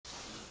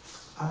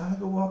I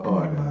go walking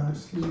in my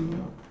sleep.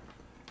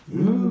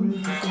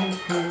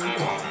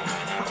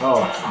 Oh,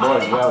 boy,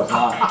 that was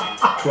not.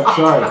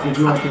 Sorry, did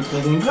you want to keep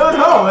singing?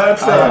 No,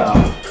 that's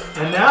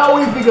and now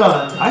we've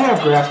begun. I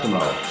have grass to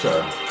mow,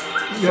 sir.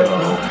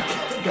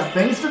 Got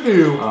things to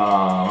do.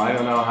 I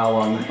don't know how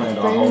long you plan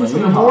on holding Things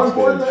that are more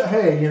important than,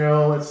 hey,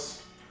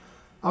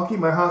 I'll keep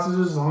my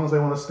hostages as long as they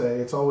want to stay.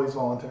 It's always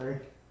voluntary.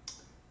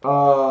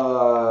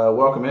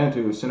 Welcome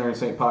into Sinner and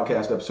Saint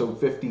Podcast, episode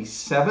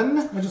 57.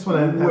 I just want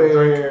to have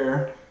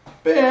where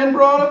Ben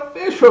brought a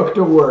fish hook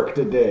to work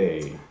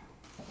today.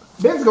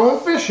 Ben's going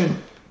fishing.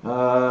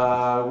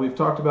 We've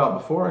talked about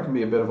before, I can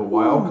be a bit of a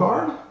wild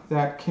card.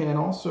 That can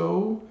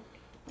also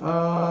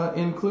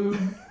include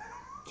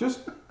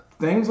just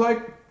things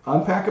like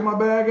unpacking my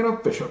bag and a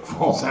fish hook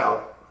falls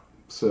out.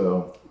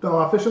 So, done a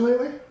lot of fishing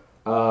lately?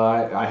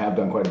 I have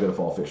done quite a bit of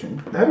fall fishing.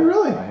 Have you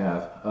really? I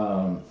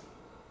have.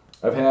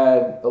 I've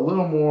had a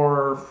little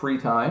more free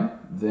time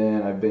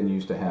than I've been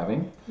used to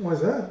having. Why is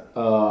that?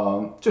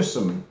 Just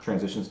some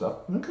transition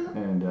stuff. Okay.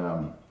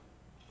 And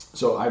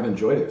so I've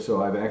enjoyed it.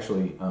 So I've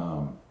actually,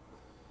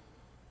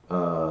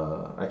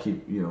 I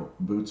keep,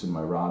 boots and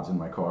my rods in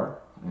my car.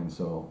 And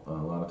so a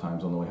lot of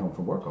times on the way home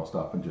from work, I'll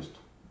stop and just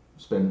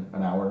spend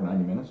an hour,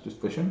 90 minutes just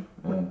fishing.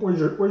 And where's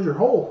your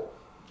hole?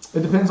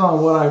 It depends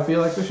on what I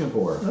feel like fishing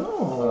for.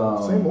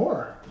 Oh, say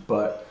more.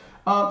 But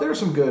there's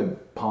some good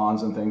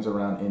ponds and things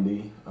around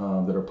Indy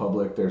that are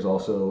public. There's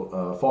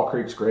also Fall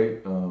Creek's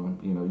great.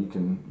 You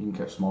can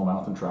catch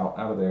smallmouth and trout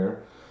out of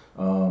there.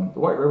 The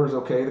White River's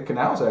okay. The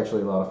canal's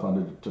actually a lot of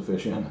fun to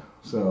fish in.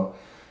 So,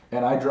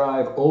 and I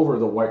drive over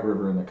the White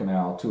River and the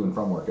canal to and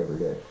from work every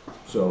day.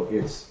 So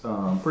it's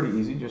pretty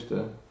easy just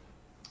to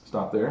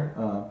stop there.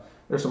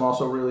 There's some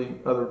also really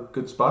other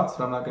good spots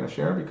that I'm not going to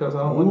share because I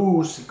don't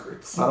want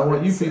secrets. I don't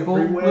want you people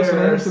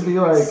everywhere. listening to be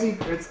like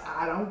secrets.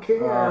 I don't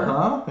care.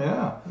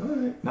 Yeah.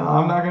 Right. No,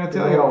 I'm not going to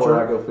tell you all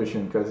where I go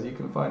fishing because you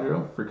can find your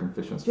own freaking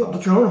fishing spots. Yeah,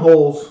 get your own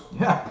holes.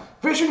 Yeah,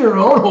 fish in your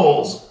own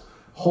holes.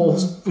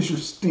 Holes, fisher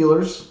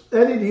stealers.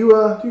 Eddie, do you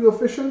go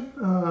fishing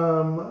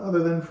other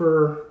than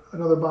for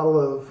another bottle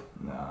of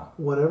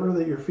whatever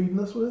that you're feeding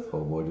us with?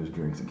 Old boy just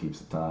drinks and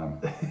keeps the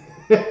time.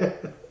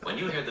 When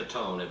you hear the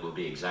tone, it will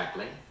be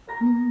exactly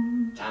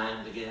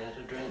time to get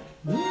a drink.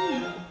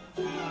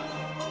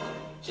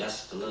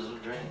 Just a little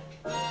drink.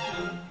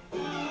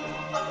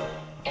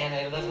 And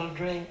a little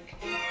drink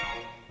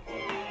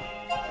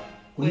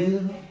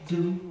will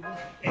do.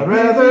 I'd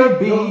rather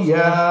be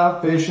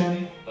out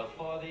fishing.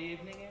 Before the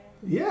evening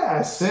ends.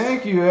 Yes.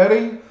 Thank you,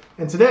 Eddie.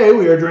 And today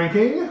we are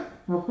drinking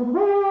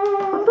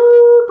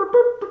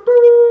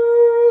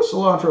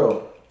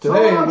cilantro.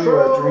 Today we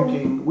are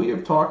drinking. We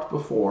have talked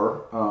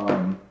before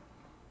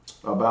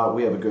about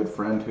we have a good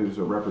friend who's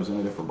a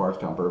representative for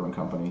Bardstown Bourbon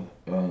Company,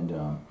 and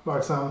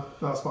Bardstown,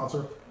 not a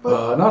sponsor.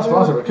 Not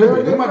sponsored, but could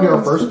be. They might be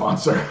our first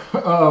sponsor.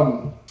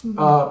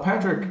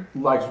 Patrick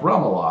likes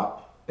rum a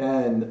lot,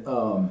 and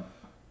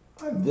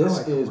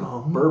this is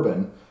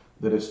bourbon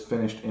that is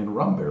finished in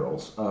rum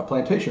barrels,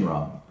 Plantation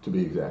rum to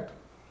be exact.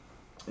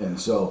 And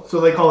so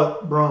they call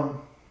it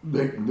brum.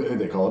 They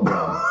call it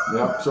brum.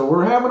 Yep. So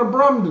we're having a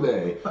brum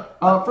today.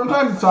 From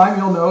time to time,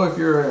 you'll know if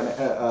you're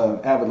an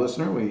avid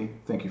listener. We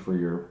thank you for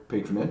your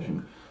patronage.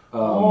 And,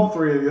 all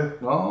three of you.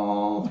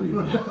 All three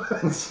of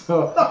you.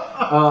 So,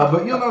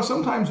 but you'll know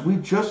sometimes we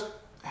just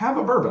have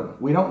a bourbon.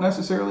 We don't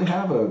necessarily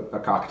have a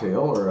cocktail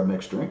or a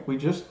mixed drink. We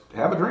just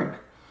have a drink.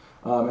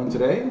 And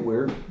today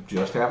we're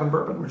just having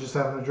bourbon. We're just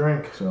having a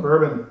drink. So,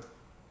 bourbon.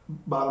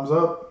 Bottoms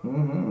up.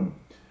 Mm-hmm.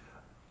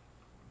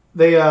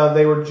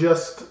 They were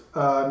just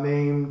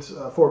named.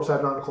 Forbes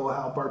had an article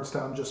how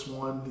Bardstown just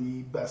won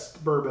the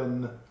best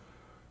bourbon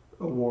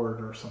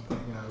award or something.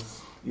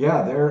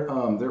 Yeah, their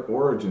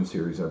Origin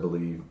series, I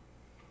believe.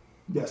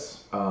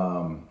 Yes.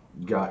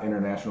 Got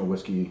International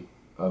Whiskey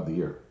of the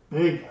Year.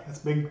 Big. That's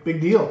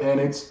big deal. And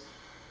it's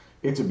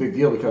a big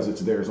deal because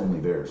it's theirs,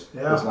 only theirs.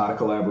 Yeah. It's not a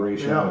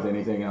collaboration with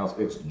anything else.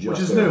 It's just which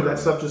is new. That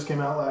stuff just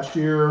came out last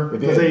year.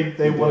 Because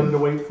they wanted to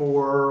wait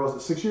for, was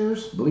it 6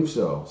 years? I believe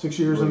so. 6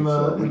 years in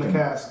the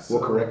casks.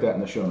 We'll correct that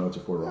in the show notes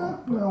if we're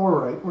wrong. No,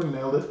 we're right. We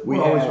nailed it.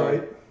 We're always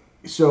right.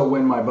 So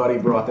when my buddy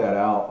brought that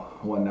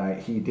out one night,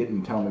 he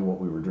didn't tell me what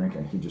we were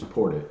drinking. He just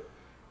poured it.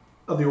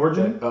 Of the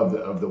Origin?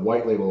 Of the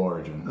white label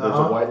Origin. There's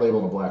a white label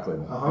and a black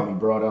label. And he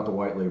brought out the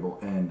white label,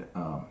 and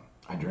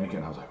I drank it,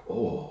 and I was like,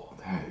 oh,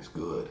 that is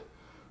good.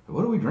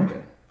 What are we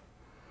drinking?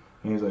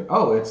 And he's like,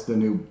 oh, it's the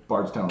new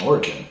Bardstown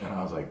Origin. And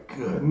I was like,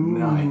 good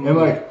night.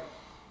 And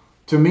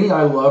to me,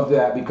 I loved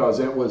that because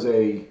it was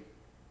I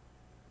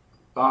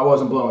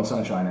wasn't blowing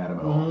sunshine at him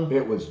at all.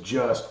 It was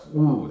just,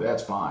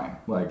 that's fine.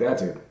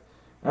 That's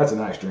a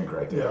nice drink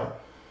right there.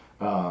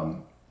 Yeah.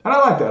 And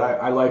I like that.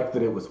 I like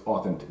that it was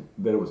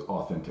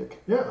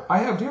authentic. Yeah.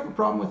 Do you have a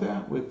problem with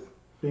that? With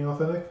being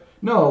authentic?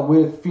 No,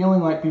 with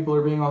feeling like people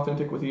are being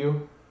authentic with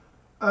you?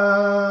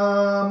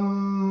 I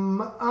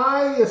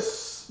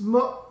just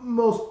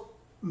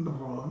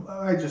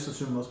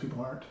assume most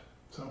people aren't.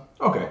 So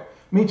okay,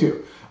 me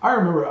too. I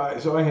remember. I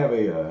have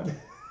a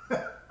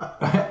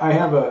I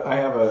have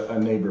a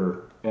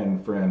neighbor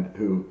and friend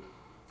who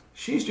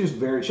she's just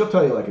she'll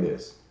tell you like it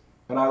is.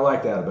 And I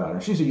like that about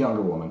her. She's a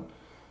younger woman.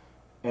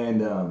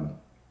 And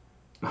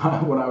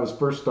when I was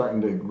first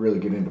starting to really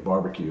get into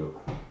barbecue,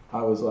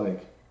 I was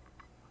like,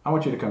 I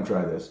want you to come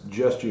try this.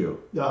 Just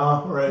you.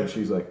 Right. And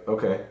she's like,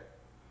 okay.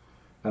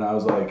 And I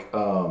was like,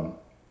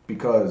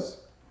 because,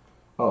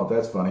 oh,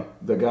 that's funny.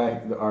 The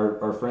guy,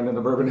 our friend in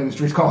the bourbon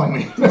industry is calling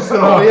me.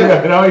 Oh,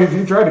 yeah. No,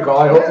 he tried to call.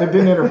 I hope it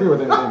didn't interfere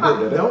with anything good,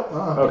 did it? Nope.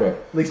 Okay.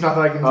 At least not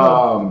that I can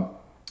tell.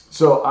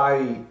 So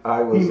I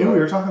was. He knew we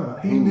were talking about.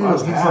 He knew.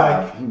 Must He's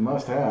have. like, He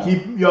must have.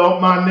 keep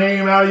my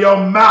name out of your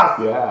mouth.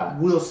 Yeah.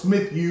 Will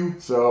Smith, you.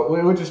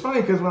 So, which is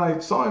funny because when I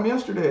saw him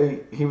yesterday,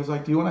 he was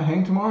like, "Do you want to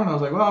hang tomorrow?" And I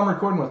was like, "Well, I'm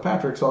recording with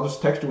Patrick, so I'll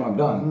just text you when I'm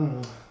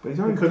done." But he's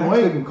already couldn't texted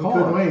wait. and He called.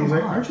 couldn't wait. He's like,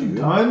 Come on, "Aren't you dude.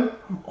 done?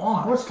 Come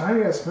on. How much time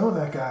you got to spend with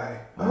that guy?"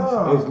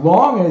 As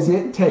long as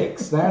it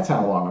takes. That's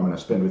how long I'm going to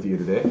spend with you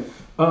today.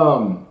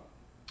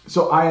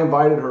 So I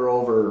invited her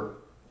over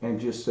and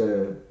just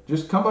said,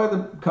 "Just come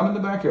in the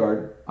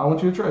backyard. I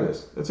want you to try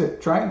this. That's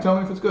it. Try it and tell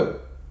me if it's good."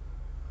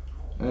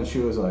 And she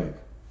was like,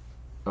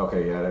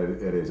 "Okay, yeah,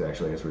 it is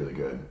actually. It's really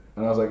good."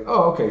 And I was like,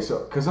 "Oh, okay."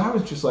 So, because I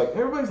was just like,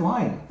 everybody's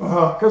lying.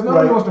 Because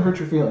nobody wants to hurt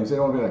your feelings. They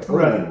don't want to be like, "Oh,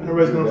 right."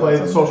 Everybody's going to play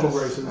the social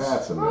graces.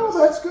 That's a mess.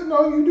 Oh, that's good.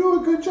 No, you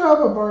do a good job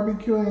of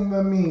barbecuing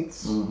the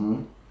meats.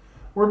 Mm-hmm.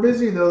 We're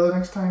busy though. The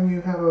next time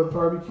you have a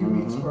barbecue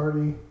meats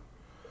party,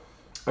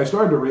 I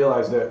started to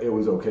realize that it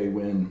was okay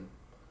when,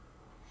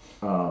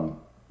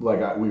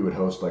 we would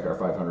host like our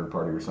 500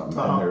 party or something,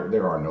 and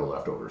there are no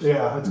leftovers.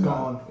 Yeah, it's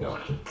gone. Yeah.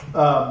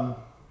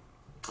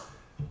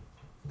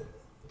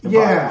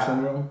 Yeah.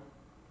 Syndrome?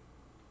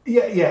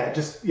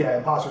 Yeah,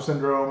 imposter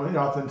syndrome,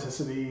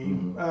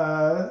 inauthenticity.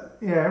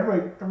 Mm-hmm.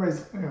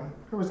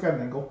 Everybody's got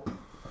an angle.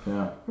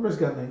 Yeah. Everybody's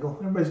got an angle.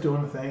 Everybody's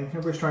doing a thing.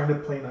 Everybody's trying to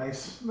play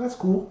nice. And that's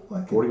cool.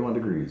 Like 41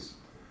 degrees.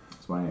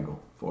 That's my angle.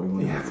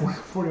 41 degrees.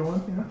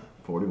 41. Yeah.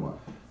 41.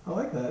 I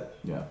like that.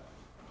 Yeah.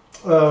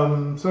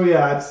 So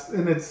yeah,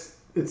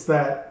 it's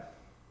that.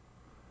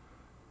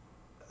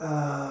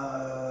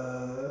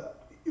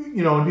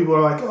 When people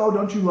are like, "Oh,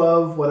 don't you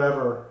love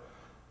whatever?"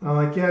 And I'm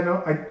like, "Yeah,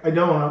 no, I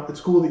don't.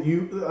 It's cool that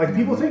you like."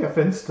 People take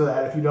offense to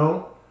that if you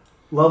don't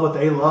love what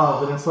they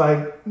love, and it's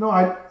like, no,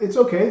 it's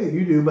okay that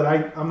you do, but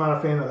I'm not a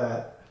fan of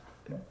that.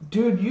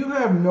 Dude, you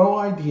have no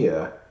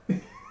idea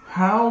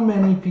how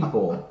many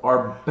people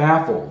are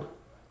baffled,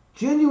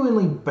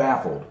 genuinely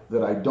baffled,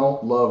 that I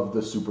don't love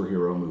the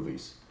superhero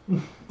movies.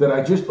 That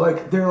I just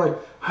they're like,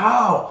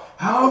 how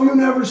have you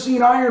never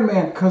seen Iron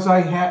Man? Because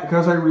I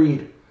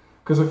read,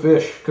 because I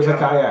fish, because I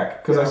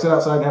kayak, because I sit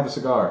outside and have a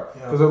cigar,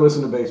 because I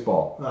listen to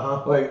baseball.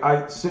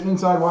 I sitting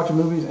inside watching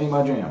movies ain't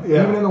my jam.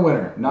 Even in the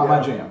winter, not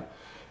my jam.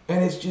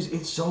 And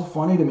it's so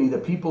funny to me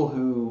that people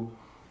who,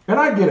 and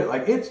I get it,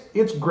 like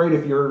it's great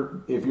if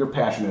you're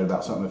passionate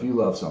about something, if you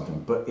love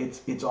something, but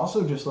it's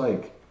also just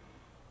like,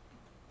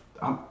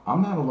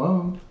 I'm not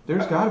alone.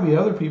 There's got to be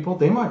other people.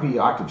 They might be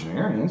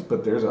octogenarians,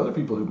 but there's other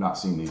people who've not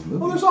seen these movies.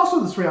 Well, there's also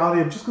this reality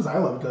of just because I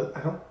love it,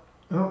 I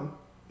don't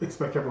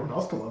expect everyone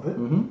else to love it.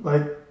 Mm-hmm.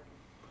 Like,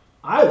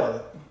 I love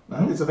it.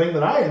 Mm-hmm. It's a thing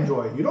that I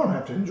enjoy. You don't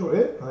have to enjoy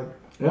it. Like,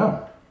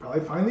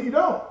 probably fine that you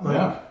don't.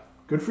 Like,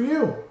 good for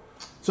you.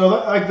 So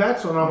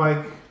that's when I'm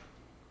like,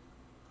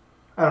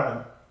 I don't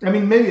know. I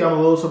mean, maybe I'm a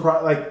little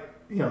surprised. Like,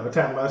 the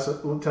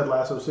Ted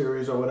Lasso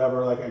series or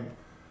whatever. Like, I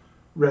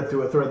read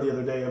through a thread the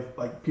other day of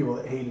like people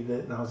that hated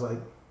it, and I was like,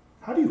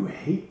 how do you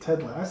hate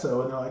Ted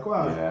Lasso? And they're like,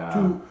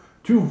 wow,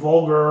 too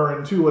vulgar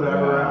and too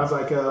whatever. Yeah. And I was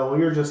like, well,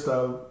 you're just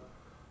you're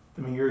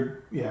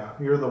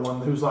the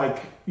one who's like,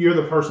 you're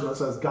the person that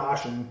says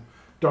gosh and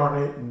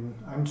darn it, and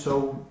I'm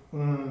so.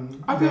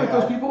 I feel like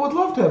those people would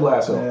love Ted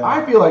Lasso. Yeah.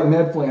 I feel like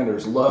Ned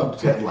Flanders loved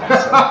Ted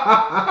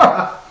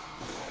Lasso.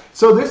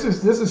 So this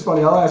is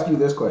funny. I'll ask you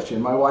this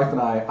question. My wife and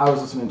I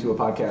was listening to a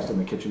podcast in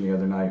the kitchen the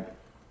other night,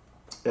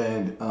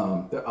 and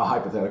a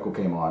hypothetical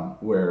came on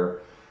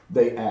where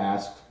they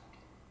asked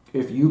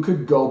if you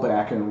could go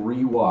back and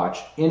rewatch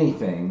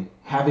anything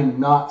having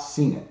not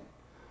seen it.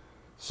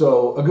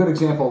 So a good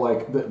example,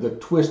 like the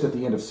twist at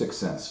the end of Sixth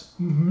Sense.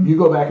 Mm-hmm. You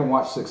go back and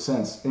watch Sixth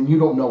Sense, and you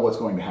don't know what's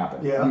going to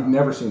happen. Yeah. You've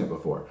never seen it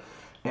before.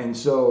 And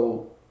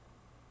so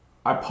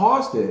I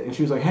paused it, and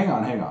she was like, hang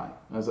on.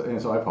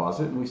 And so I paused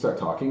it, and we start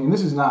talking. And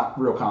this is not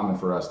real common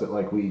for us that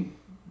like we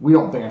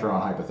don't banter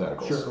on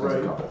hypotheticals as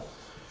a couple.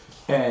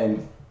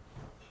 And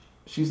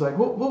she's like,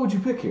 what would you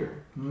pick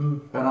here?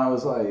 Mm. And I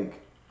was like,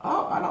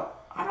 oh,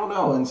 I don't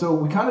know. And so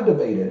we kind of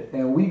debated,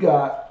 and we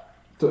got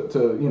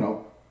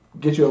to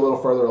get you a little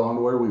further along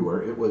to where we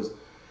were. It was,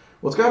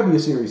 it's got to be a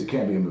series. It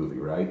can't be a movie,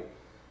 right?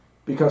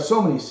 Because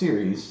so many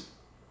series,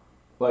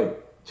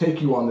 like,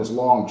 take you on this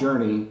long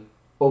journey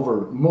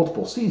over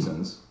multiple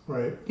seasons.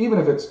 Right. Even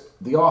if it's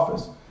The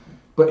Office.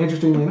 But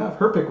interestingly enough,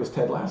 her pick was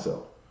Ted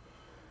Lasso.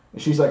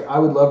 And she's like, I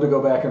would love to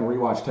go back and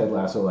rewatch Ted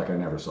Lasso like I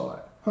never saw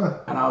it. Huh.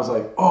 And I was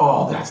like,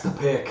 oh, that's the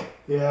pick.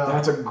 Yeah.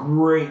 That's a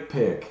great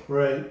pick.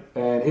 Right.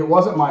 And it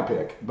wasn't my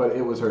pick, but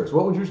it was hers.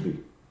 What would yours be?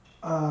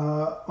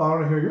 I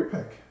want to hear your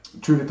pick.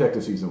 True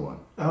Detective Season 1.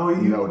 Oh,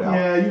 no doubt.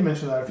 Yeah, you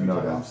mentioned that a few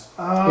times.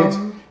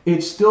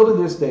 It's still to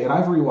this day, and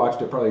I've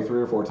rewatched it probably 3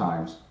 or 4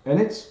 times,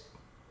 and it's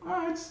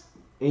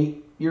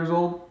 8 years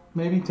old,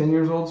 maybe 10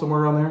 years old,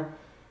 somewhere around there.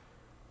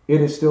 It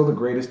is still the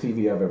greatest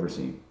TV I've ever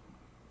seen.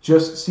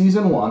 Just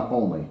season 1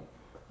 only.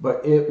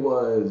 But it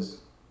was,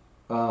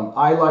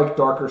 I like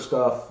darker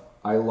stuff.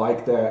 I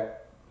like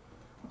that.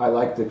 I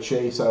like the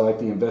chase. I like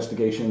the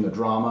investigation, the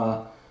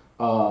drama.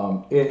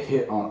 It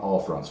hit on all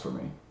fronts for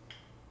me.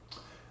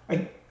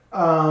 I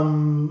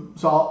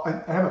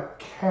have a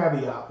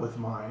caveat with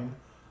mine.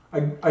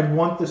 I'd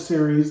want the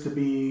series to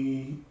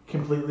be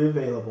completely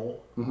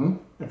available, and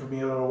for me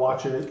able to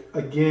watch it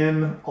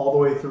again all the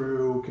way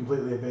through,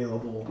 completely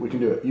available. We can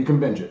do it. You can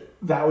binge it.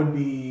 That would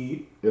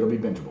be. It'll be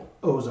bingeable.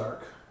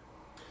 Ozark.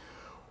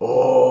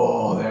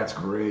 Oh, that's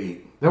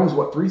great. That was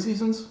what, 3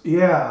 seasons?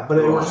 Yeah, but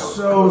it was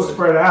so good.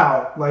 Spread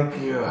out. Like,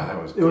 yeah,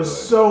 that was. It was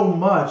so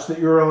much that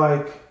you were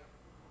like,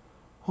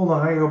 hold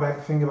on, I gotta go back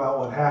and think about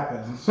what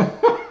happens.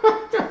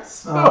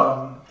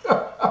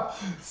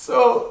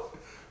 So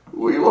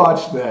we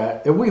watched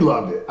that and we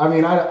loved it. I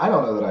mean, I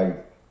don't know that I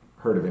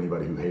heard of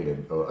anybody who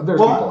hated. There's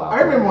people out there.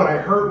 I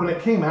remember when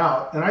it came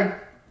out, and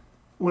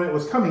when it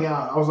was coming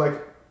out, I was like,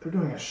 they're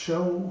doing a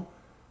show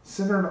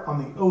centered on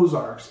the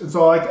Ozarks, and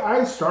so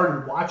I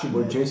started watching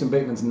where it. Jason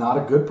Bateman's not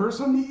a good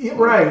person,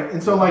 right?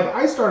 And so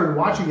I started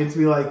watching it to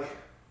be like,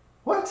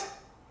 what?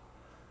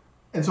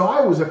 And so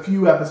I was a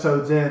few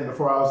episodes in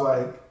before I was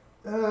like,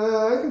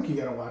 I think you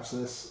gotta watch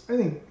this. I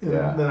think,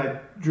 and then I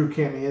drew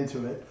Cammy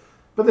into it.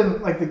 But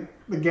then,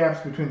 the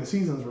gaps between the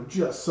seasons were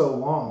just so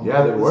long.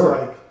 Yeah, they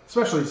were.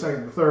 Especially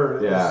second and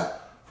third. It was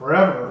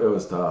forever. It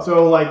was tough.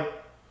 So,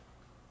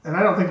 and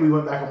I don't think we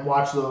went back and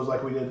watched those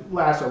like we did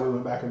last year. We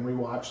went back and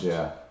rewatched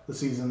the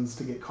seasons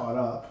to get caught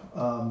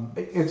up.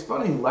 It's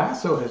funny,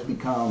 Lasso has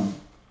become...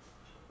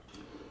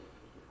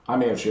 I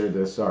may have shared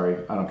this, sorry.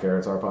 I don't care.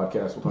 It's our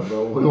podcast. We'll talk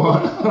about what we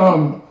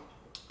want.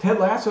 Ted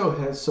Lasso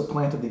has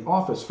supplanted The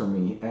Office for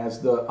me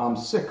as the I'm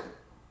sick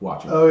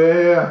watching. Oh,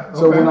 yeah. Okay.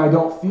 So when I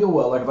don't feel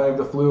well, like if I have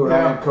the flu or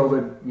I had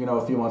COVID,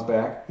 a few months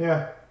back,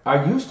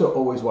 I used to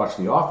always watch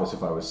The Office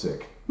if I was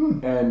sick.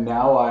 And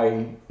now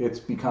it's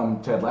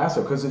become Ted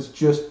Lasso because it's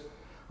just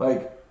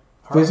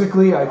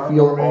physically I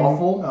feel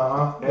awful.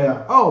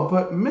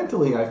 But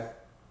mentally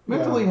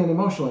and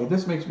emotionally,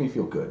 this makes me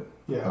feel good.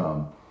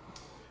 Yeah.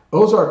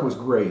 Ozark was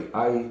great.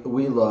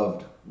 We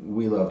loved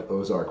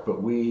Ozark, but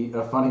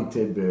a funny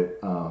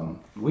tidbit,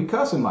 we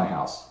cuss in my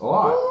house a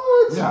lot.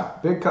 What? Yeah,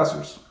 big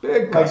cussers.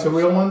 Big cussers. Like the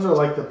real ones or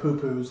like the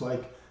poo-poos?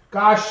 Like,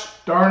 gosh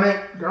darn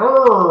it,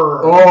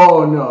 grrr.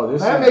 Oh, no.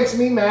 That makes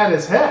me mad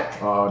as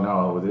heck. Oh,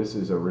 no, this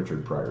is a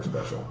Richard Pryor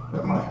special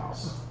at my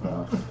house.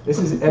 This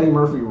is Eddie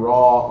Murphy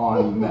raw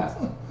on meth.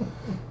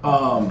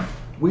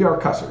 We are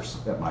cussers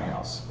at my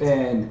house.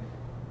 And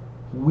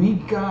we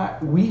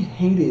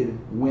hated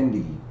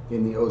Wendy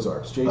in the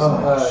Ozarks. Jason,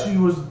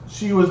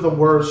 she was the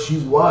worst. She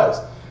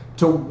was.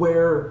 To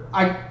where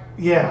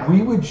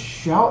we would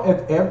shout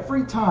at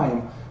every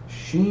time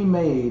she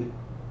made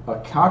a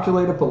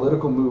calculated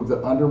political move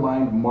that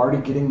undermined Marty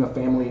getting the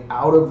family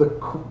out of the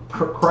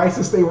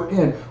crisis they were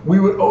in. We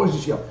would always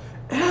just yell,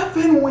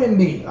 "Effing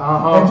Wendy!"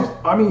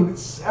 And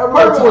several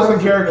part of it was the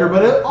character,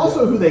 but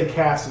also who they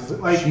cast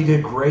is she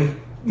did great.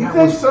 You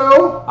think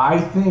so? I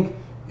think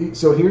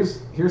so.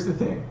 Here's the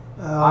thing.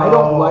 I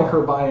don't like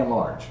her by and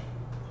large.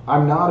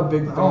 I'm not a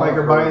big fan. I don't like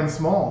her buying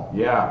small.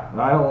 Yeah,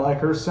 and I don't like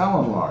her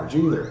selling large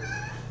either.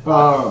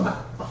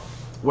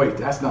 Wait,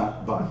 that's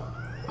not Bun.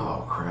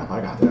 Oh crap,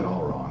 I got that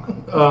all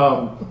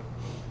wrong.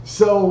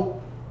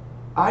 So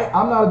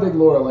I'm not a big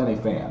Laura Linney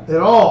fan at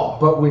all.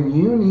 But when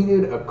you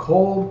needed a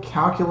cold,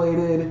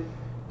 calculated,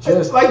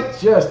 just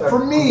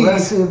for me,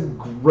 aggressive,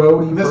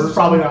 grody this person, is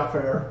probably not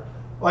fair.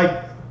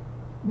 Like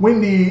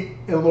Wendy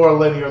and Laura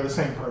Linney are the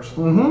same person.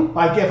 Mm-hmm.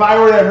 Like if I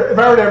were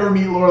to ever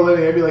meet Laura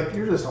Linney, I'd be like,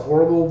 "You're just a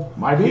horrible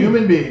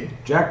human being."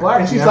 Jack Black,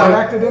 and she's never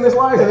acted in his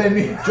life, and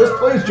then just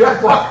plays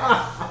Jack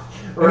Black.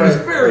 And he's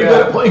very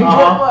good at playing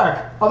Jack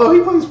Black. Although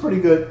he plays pretty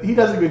good, he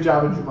does a good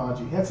job in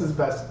Jumanji. That's his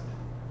best.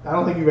 I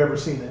don't think you've ever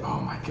seen it. Oh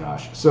my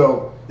gosh!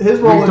 So his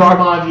role in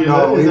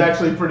Jumanji is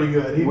actually pretty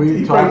good.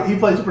 He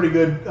plays a pretty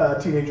good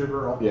teenager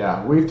girl.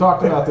 Yeah, we've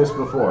talked about this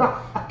before.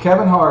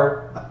 Kevin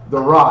Hart, The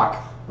Rock,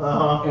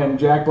 and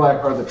Jack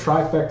Black are the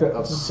trifecta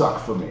of suck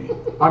for me.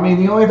 I mean,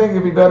 the only thing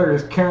that'd be better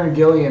is Karen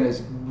Gillan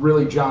is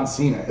really John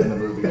Cena in the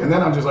movie, and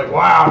then I'm just like,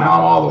 wow, now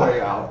I'm all the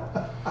way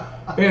out.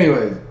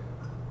 Anyways,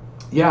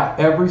 yeah,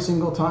 every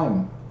single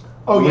time.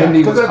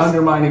 Wendy was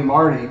undermining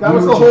Marty. That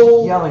was the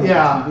whole yelling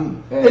at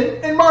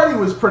TV. And Marty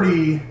was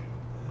pretty.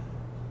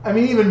 I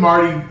mean, even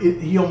Marty,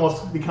 he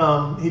almost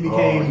became.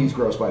 He's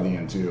gross by the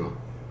end too.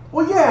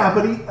 Well, yeah,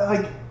 but he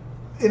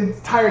in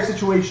entire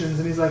situations,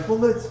 and he's like,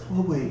 let's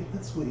wait.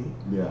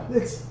 Yeah.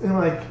 And I'm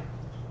like,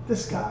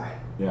 this guy.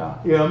 Yeah.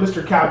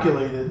 Mr.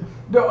 Calculated.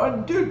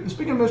 No, dude,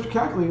 speaking of Mr.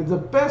 Calculated, the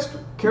best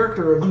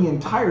character of the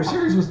entire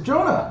series was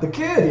Jonah, the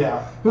kid.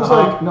 Yeah. Who's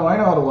like, no, I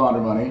know how to launder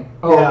money.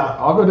 Oh, yeah.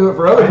 I'll go do it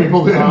for other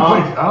people then.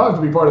 I don't have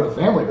to be part of the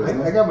family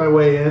business. I got my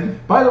way in.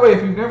 By the way,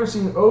 if you've never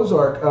seen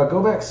Ozark,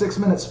 go back 6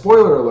 minutes,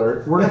 spoiler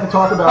alert. We're going to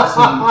talk about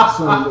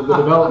some of the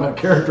development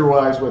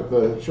character-wise with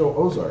the show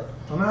Ozark.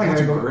 Well,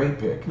 That's a great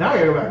pick. Now I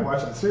got to go back and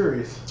watch that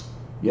series.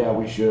 Yeah,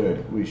 we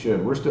should. We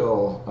should. We're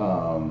still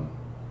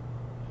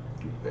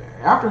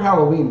after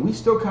Halloween. We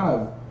still kind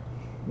of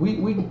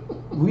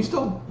we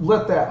still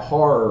let that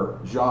horror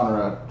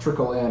genre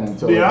trickle in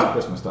until it's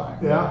Christmas time.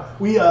 Yeah.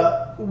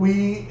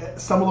 We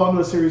stumbled onto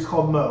a series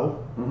called Mo,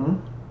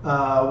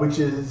 which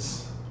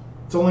is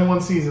it's only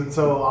one season,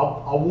 so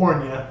I'll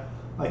warn you.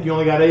 Like you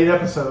only got 8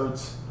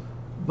 episodes,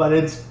 but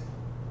it's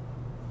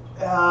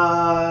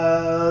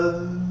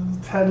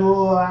Ted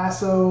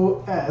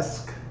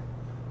Lasso-esque,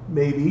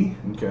 maybe.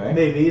 Okay.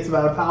 Maybe it's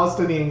about a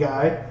Palestinian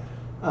guy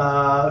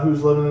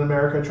who's living in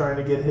America trying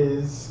to get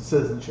his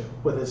citizenship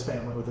with his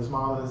family, with his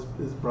mom and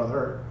his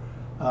brother.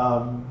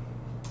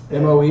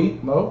 M-O-E?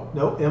 Mo?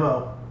 No,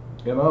 M-O.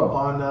 M-O.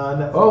 On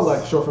Netflix. Oh,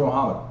 like Short for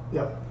Muhammad.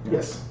 Yep.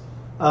 Yes.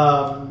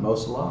 Mo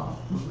Salah.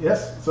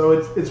 Yes. So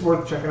it's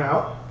worth checking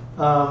out.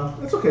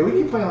 It's okay. We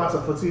keep playing lots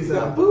of footsies. You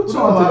got boots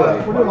on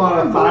today. We're doing a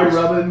lot of thigh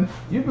rubbing.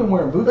 You've been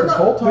wearing boots this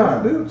whole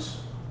time. They're not boots.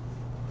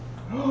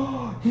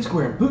 He's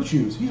wearing boot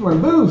shoes. He's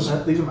wearing boots.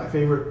 These are my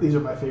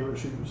favorite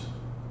shoes.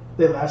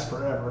 They last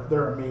forever.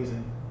 They're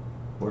amazing.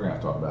 We're gonna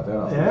have to talk about that.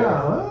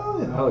 Well,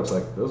 you know. That looks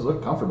like those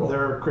look comfortable.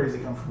 They're crazy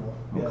comfortable.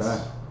 Yes.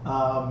 Okay.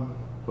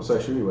 What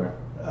size shoe do you wear?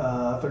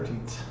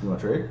 13s. You want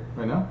to trade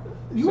right now?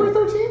 You wear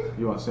 13?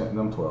 You want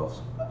them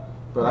 12s?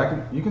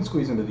 But you can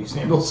squeeze into these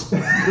sandals.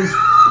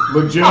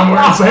 Look, Jim, I'm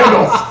wearing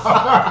sandals,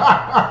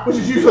 which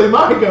is usually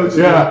my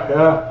go-to.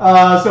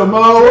 Yeah. So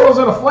Mo, sandals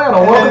and a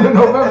flannel. Welcome to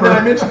November. And then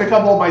I mentioned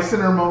my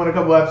center moment a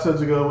couple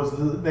episodes ago was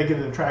the Naked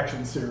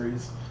Attraction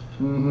series,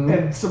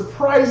 and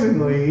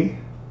surprisingly,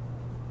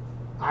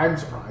 I'm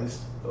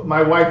surprised.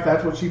 My wife,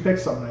 that's what she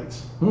picks some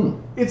nights.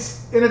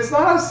 It's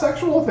not a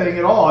sexual thing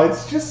at all.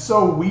 It's just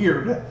so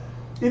weird.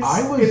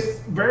 It's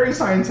very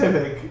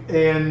scientific,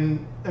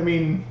 and I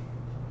mean.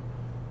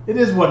 It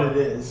is what it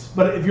is,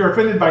 but if you're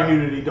offended by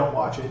nudity, don't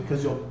watch it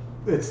because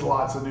it's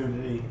lots of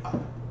nudity.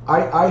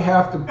 I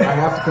have to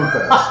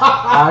confess,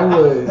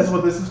 That's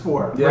what this is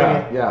for.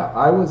 Yeah.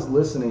 I was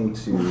listening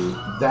to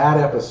that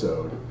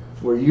episode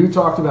where you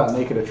talked about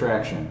Naked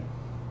Attraction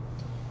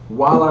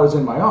while I was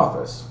in my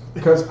office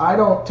because I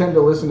don't tend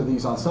to listen to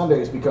these on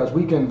Sundays because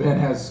Weekend Ben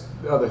has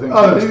other things.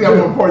 He's got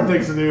more important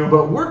things to do.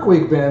 But Work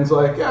Week Ben's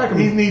like,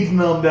 he needs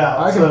numbed out.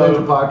 I can binge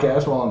a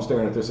podcast while I'm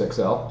staring at this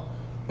Excel,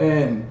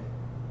 and.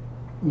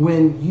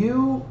 When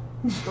you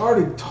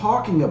started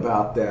talking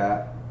about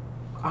that,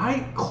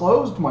 I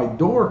closed my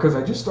door because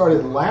I just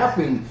started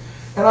laughing.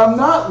 And I'm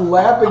not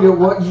laughing at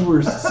what you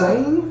were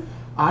saying.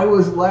 I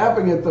was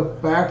laughing at the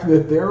fact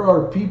that there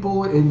are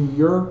people in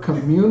your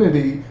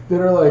community that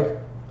are like,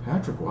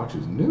 Patrick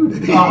watches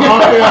nudity.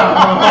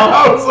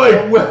 I was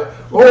like,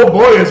 oh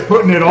boy, it's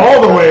putting it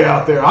all the way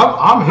out there.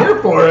 I'm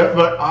here for it.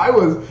 But I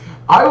was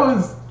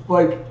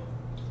like.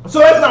 So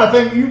that's not a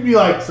thing. You'd be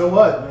like, so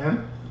what,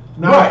 man?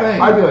 Not a thing.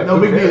 I'd be like, no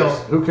big deal.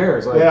 Who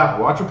cares? Like,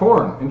 watch your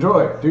porn.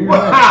 Enjoy. Do your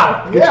thing.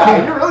 Wow.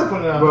 Yeah, you're really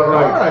putting it out there.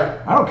 Like, all right.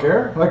 I don't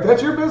care. Like,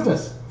 that's your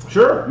business.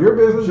 Sure. Your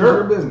business is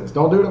your business.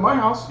 Don't do it at my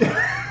house.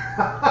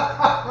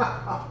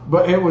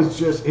 But it was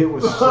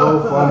so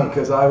funny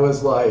because I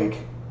was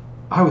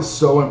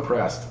so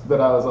impressed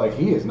that I was like,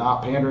 he is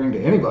not pandering to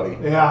anybody.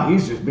 Yeah.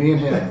 He's just being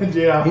him.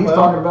 He's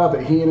talking about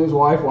that he and his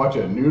wife watch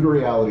a nude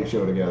reality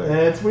show together. And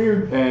it's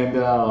weird. And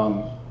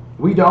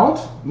we don't.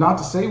 Not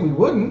to say we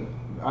wouldn't.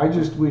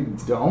 We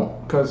don't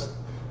because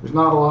there's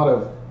not a lot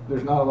of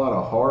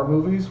horror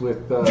movies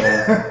with nudity.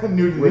 There's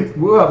nudity. There's a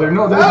lot of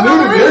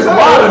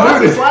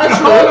nudity.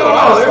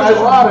 There's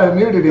a lot of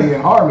nudity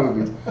in horror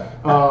movies.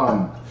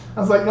 I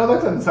was like, no,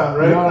 that doesn't sound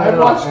right. I've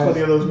watched plenty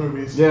of those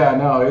movies. Yeah,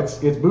 no, it's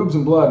boobs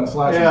and blood and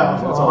slasher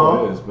movies. That's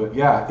all it is. But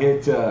yeah,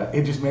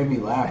 it just made me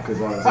laugh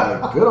because I was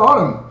like, good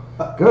on him.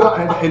 Good,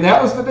 and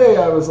that was the day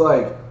I was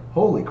like.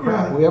 Holy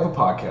crap! We have a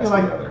podcast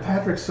together.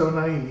 Patrick's so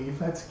naive.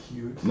 That's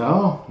cute.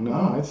 No,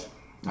 it's.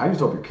 I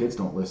just hope your kids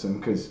don't listen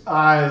because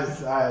I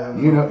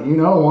don't know. You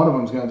know one of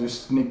them's gonna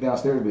just sneak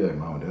downstairs and be like,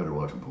 "Mom and Dad are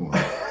watching porn."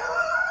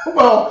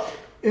 Well,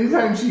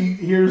 anytime she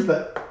hears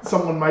that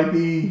someone might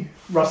be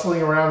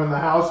rustling around in the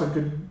house and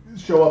could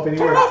show up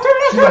anywhere,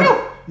 she's like,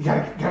 "You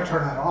gotta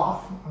turn that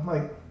off." I'm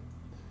like,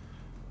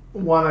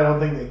 one, I don't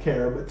think they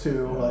care, but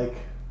two, like,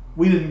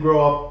 we didn't grow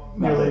up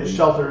nearly as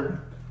sheltered.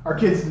 Our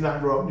kids did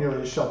not grow up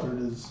nearly as sheltered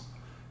as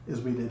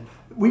we did.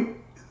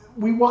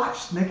 We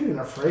watched Naked and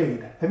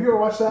Afraid. Have you ever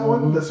watched that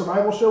one? The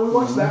survival show? We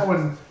watched that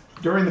one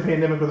during the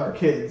pandemic with our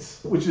kids,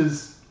 which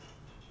is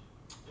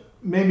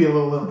maybe a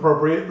little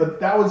inappropriate, but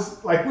that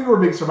was, like, we were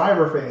big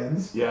Survivor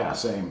fans. Yeah,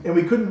 same. And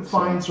we couldn't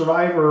find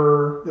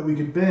Survivor that we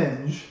could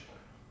binge,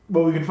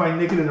 but we could find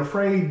Naked and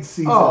Afraid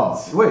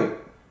seasons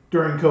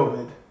during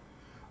COVID.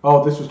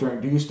 Oh, this was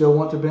during. Do you still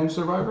want to binge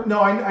Survivor?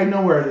 No, I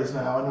know where it is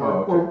now, and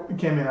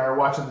Cammy and I are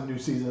watching the new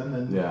season,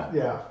 and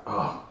yeah.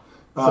 Oh,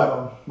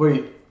 so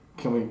wait,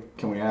 can we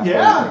ask what you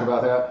think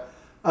about that?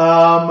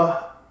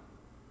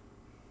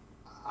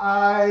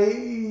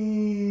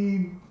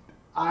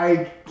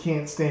 I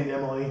can't stand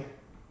Emily.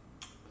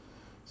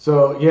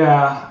 So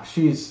yeah,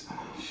 she's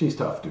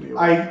tough to deal with.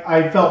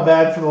 I felt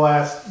bad for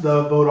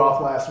the vote off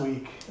last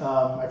week.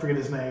 I forget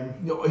his name.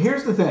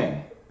 Here's the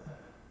thing.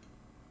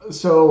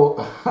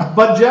 So,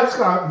 but Jeff's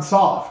gotten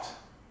soft.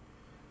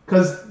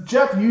 Because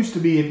Jeff used to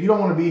be, if you don't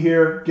want to be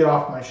here, get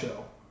off my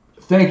show.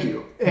 Thank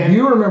you. And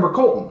you remember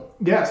Colton.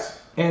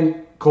 Yes.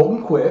 And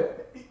Colton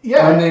quit.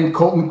 Yeah. And then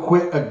Colton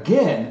quit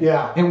again.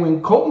 Yeah. And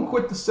when Colton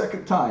quit the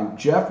second time,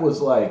 Jeff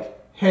was like,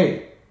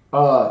 hey,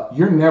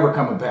 you're never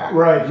coming back.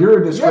 Right.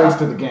 You're a disgrace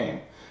to the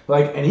game.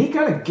 Like, and he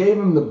kind of gave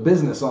him the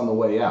business on the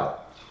way out.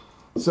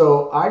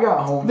 So I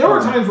got home. There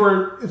were times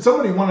where if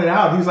somebody wanted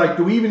out, he's like,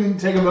 do we even need to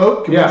take a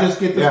vote? Can we just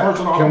get this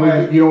person off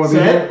my You don't want to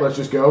be set? here? Let's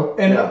just go.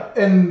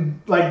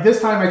 And like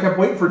this time I kept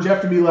waiting for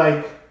Jeff to be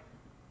like,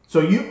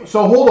 so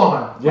hold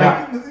on.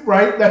 Yeah. Like,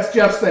 right? That's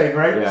Jeff's thing,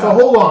 right? Yeah. So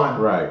hold on.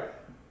 Right.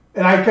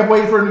 And I kept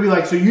waiting for him to be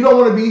like, so you don't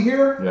want to be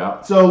here?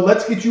 Yeah. So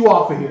let's get you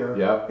off of here.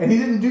 Yeah. And he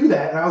didn't do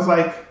that. And I was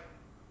like,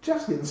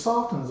 Jeff's getting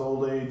soft in his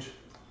old age.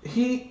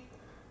 He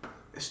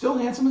is still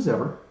handsome as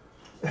ever.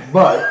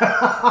 But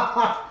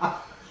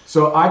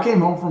so I came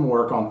home from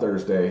work on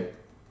Thursday.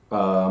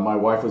 My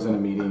wife was in a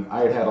meeting.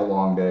 I had a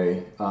long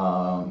day.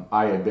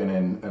 I had been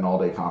in an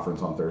all-day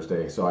conference on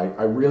Thursday. So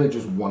I really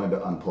just wanted to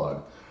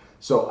unplug.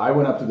 So I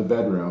went up to the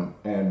bedroom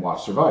and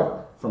watched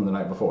Survivor from the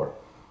night before.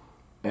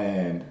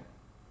 And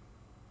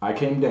I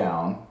came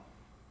down,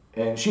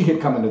 and she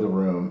had come into the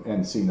room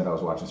and seen that I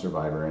was watching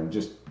Survivor and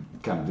just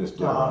kind of just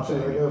did her own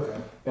thing.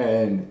 Okay.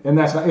 And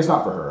it's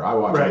not for her. I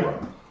watch it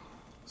alone.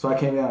 So I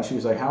came down and she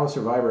was like, how is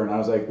Survivor? And I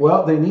was like,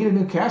 well, they need a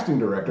new casting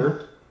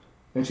director.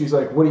 And she's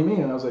like, what do you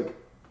mean? And I was like,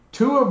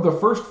 2 of the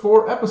first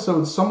 4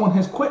 episodes, someone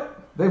has quit.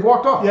 They've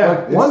walked off. Yeah,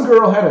 like, one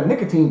girl had a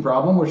nicotine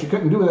problem where she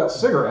couldn't do without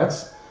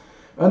cigarettes.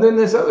 And then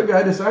this other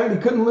guy decided he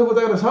couldn't live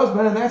without his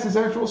husband, and that's his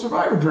actual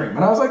Survivor dream.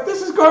 And I was like,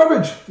 this is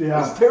garbage.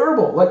 Yeah. It's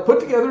terrible. Like, put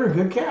together a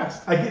good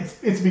cast.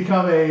 It's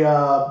become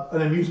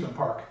an amusement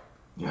park.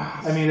 Yeah.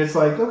 I mean, it's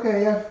like,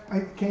 okay,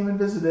 I came and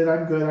visited.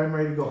 I'm good. I'm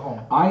ready to go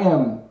home. I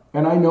am,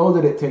 and I know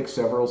that it takes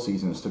several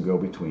seasons to go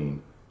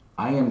between.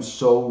 I am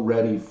so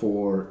ready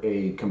for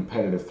a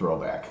competitive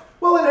throwback.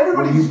 Well, and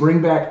everybody's... When you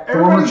bring back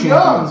former champions.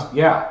 Young.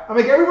 Yeah. I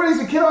mean, everybody's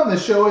a kid on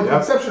this show, with the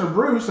exception of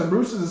Bruce, and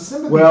Bruce is a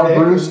sympathy dick.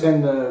 Bruce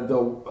and the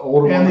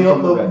older woman.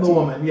 And the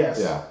woman, yes.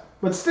 Yeah.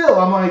 But still,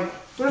 I'm like,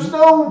 there's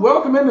no...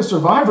 Welcome into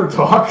Survivor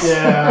Talks.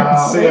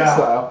 Yeah.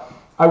 Style.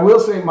 I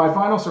will say my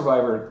final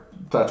Survivor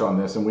touch on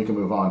this, and we can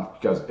move on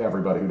because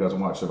everybody who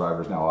doesn't watch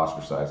Survivor is now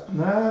ostracized.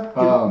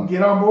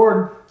 Get on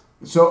board.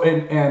 So,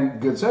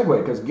 and good segue,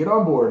 because get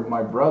on board,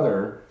 my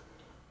brother...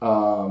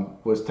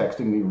 was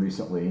texting me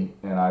recently,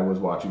 and I was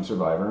watching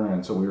Survivor,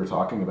 and so we were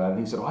talking about it,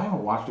 and he said, I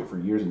haven't watched it for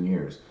years and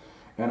years.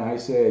 And I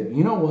said,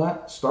 you know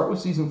what? Start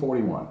with season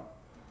 41.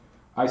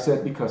 I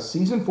said, because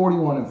season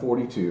 41 and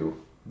 42,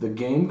 the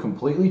game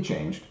completely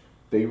changed.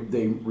 They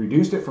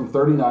reduced it from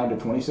 39 to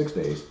 26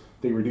 days.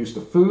 They reduced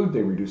the food,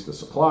 they reduced the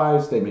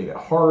supplies, they made it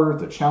harder,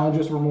 the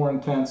challenges were more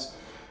intense.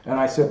 And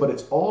I said, but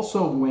it's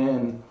also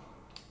when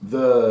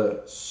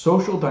the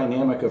social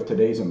dynamic of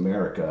today's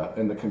America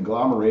and the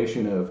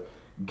conglomeration of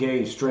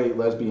gay, straight,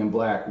 lesbian,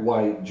 black,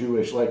 white,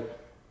 Jewish, like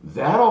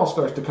that all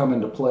starts to come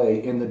into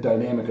play in the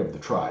dynamic of the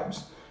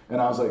tribes.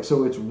 And I was like,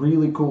 so it's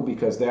really cool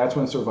because that's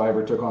when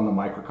Survivor took on the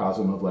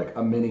microcosm of like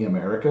a mini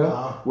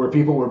America where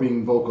people were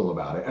being vocal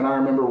about it. And I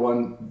remember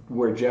one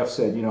where Jeff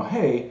said,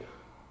 hey,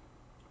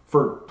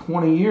 for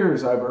 20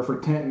 years,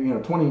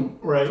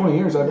 20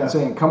 years, I've been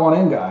saying, come on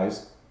in,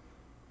 guys,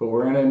 but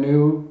we're in a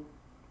new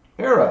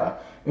era.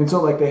 And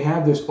so like they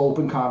have this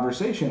open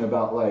conversation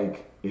about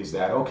like, is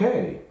that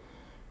okay?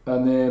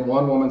 And then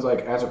one woman's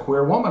like, as a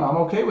queer woman, I'm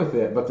okay with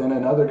it. But then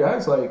another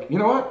guy's like, you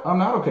know what? I'm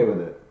not okay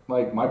with it.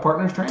 Like, my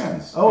partner's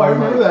trans. Oh, I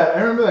remember that. I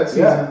remember that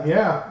season.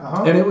 Yeah.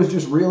 Uh-huh. And it was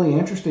just really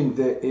interesting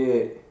that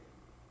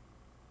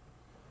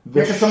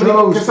because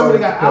somebody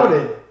got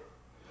outed.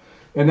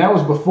 And that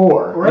was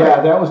before. Right.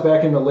 Yeah, that was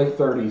back in the late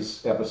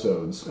 30s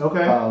episodes.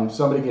 Okay.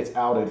 Somebody gets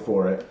outed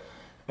for it.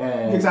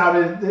 And gets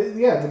outed,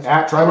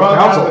 at tribal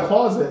council. Out of the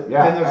closet.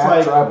 Yeah, and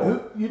it's like,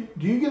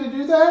 do you get to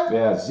do that?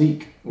 Yeah,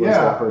 Zeke was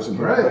that person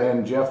who,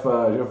 and Jeff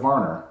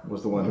Varner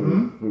was the one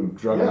who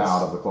drug him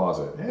out of the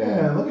closet.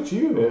 Yeah, and look at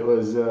you. It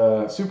was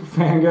super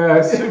fan guy.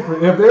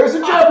 If there's a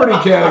Jeopardy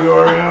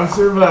category on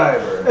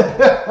Survivor.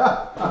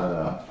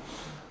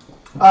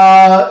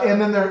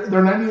 And then they're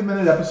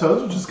 90-minute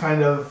episodes, which is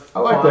kind of I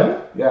like fun.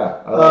 that.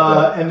 Yeah, I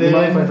like that. And do you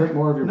then, mind if I drink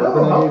more of your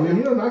bourbon?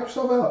 You knock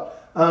yourself out.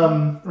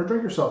 Or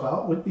drink yourself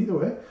out, either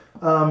way.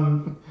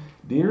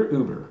 Dear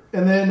Uber.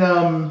 And then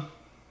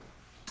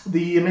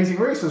The Amazing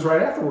Race is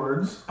right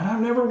afterwards. And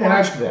I've never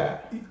watched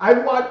that.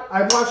 I've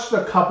watched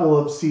a couple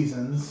of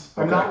seasons.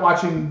 I'm not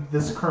watching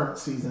this current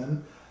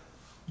season.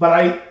 But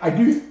I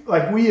do,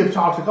 like, we have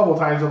talked a couple of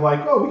times of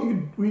like,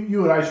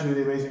 you and I should do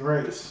The Amazing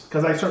Race.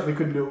 Because I certainly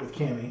couldn't do it with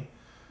Cammie.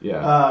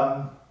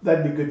 Yeah.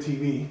 That'd be good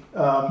TV.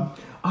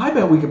 I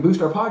bet we could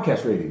boost our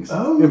podcast ratings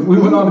if we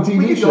went on a TV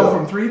we could show. Go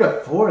from 3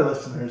 to 4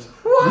 listeners.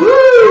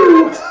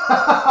 Woo!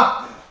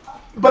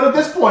 But at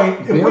this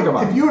point,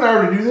 if you and I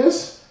were to do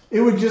this,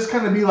 it would just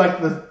kind of be like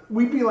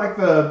we'd be like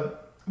the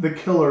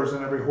killers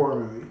in every horror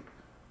movie.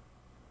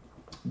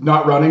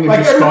 Not running and like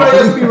just everybody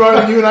else would be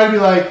running, you and I'd be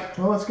like,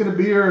 well, let's get a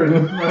beer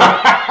and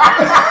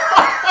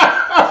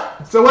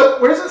So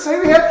what? Where does it say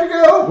we have to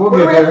go? We'll what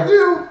get do we there. have to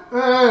do?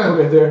 We'll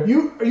get there.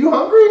 Are you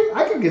hungry?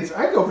 I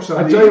go for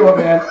something. I tell you what,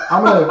 man.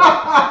 I'm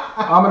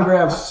gonna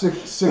grab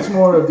six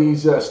more of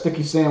these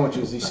sticky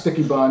sandwiches, these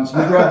sticky buns.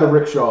 You grab the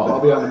rickshaw. I'll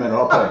be on in a minute.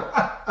 I'll pay.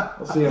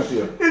 I'll see you in a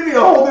few. It'd be a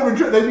whole different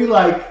trip. They'd be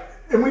like,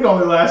 and we'd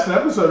only last an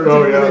episode or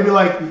two. Yeah. They'd be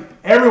like,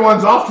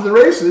 everyone's off to the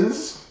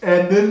races,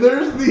 and then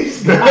there's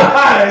these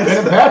guys.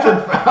 Then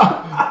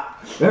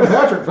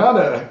Patrick found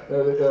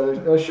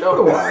a show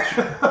to watch.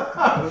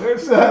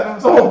 The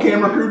whole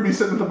camera crew would be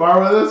sitting at the bar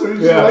with us, and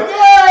we'd just be like,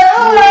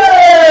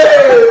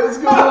 hey, what's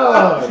going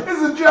on? This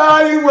is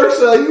John. He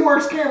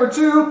works camera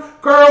 2.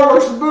 Carl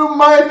works the boom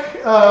mic.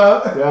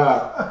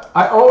 Yeah.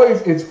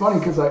 It's funny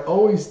because I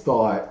always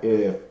thought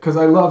because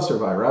I love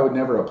Survivor, I would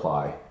never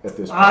apply at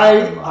this point.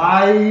 I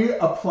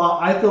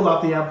filled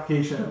out the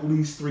application at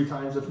least 3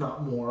 times, if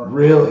not more.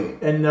 Really?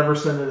 And never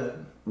sent it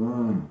in.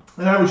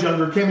 And I was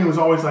younger. Kimmy was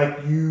always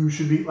like, you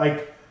should be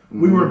like,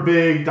 we were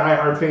big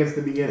diehard fans at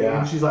the beginning,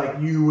 and she's like,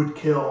 you would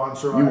kill on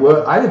Survivor. You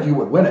would. I think you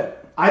would win it.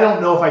 I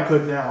don't know if I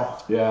could now.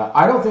 Yeah,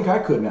 I don't think I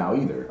could now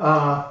either.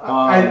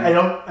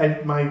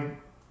 My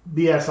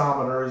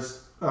BS-ometer is.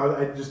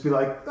 I'd just be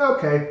like,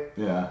 okay.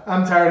 Yeah.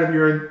 I'm tired of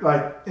your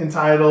like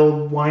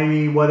entitled,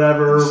 whiny,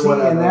 whatever.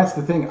 And that's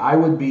the thing. I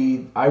would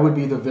be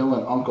the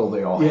villain uncle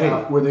they all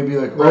hate, where they'd be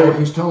like,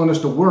 he's telling us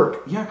to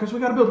work. Yeah, because we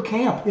got to build a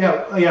camp.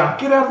 Yeah.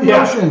 Get out of the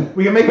ocean.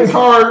 We can make it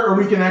hard, or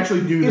we can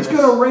actually do this. It's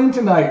going to rain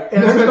tonight,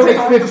 and it's going to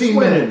take 15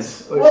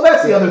 minutes. Well,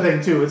 that's the other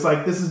thing too. It's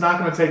like this is not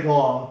going to take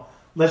long.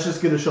 Let's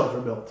just get a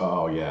shelter built.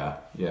 Oh yeah.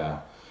 You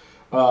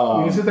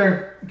can sit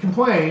there and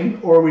complain,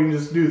 or we can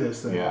just do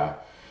this thing. Yeah.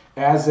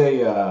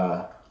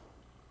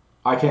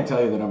 I can't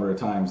tell you the number of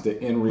times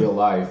that in real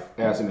life,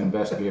 as an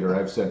investigator,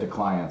 I've said to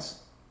clients,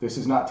 this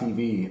is not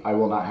TV. I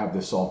will not have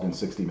this solved in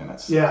 60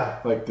 minutes. Yeah.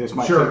 Like, this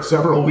might take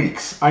several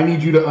weeks. I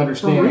need you to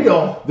understand. For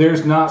real.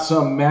 There's not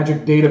some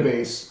magic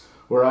database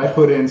where I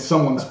put in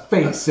someone's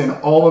face and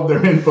all of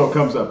their info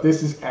comes up.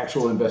 This is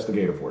actual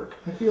investigative work.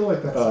 I feel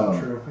like that's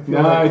not true.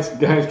 Guys,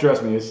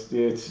 trust me.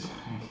 It's.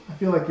 I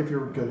feel like if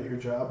you're good at your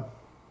job,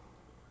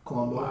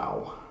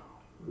 Columbo.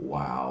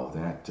 Wow.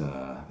 That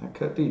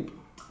cut deep.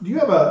 Do you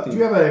have a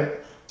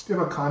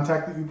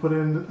contact that you put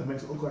in that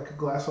makes it look like a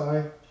glass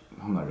eye?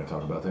 I'm not going to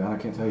talk about that. I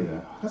can't tell you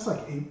that. That's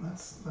like 8.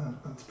 That's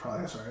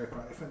probably sorry. I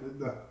probably offended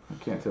the. I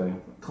can't tell you.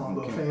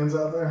 Columbo fans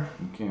out there.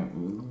 You can't.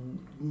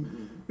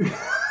 Do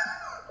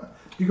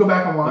you go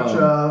back and watch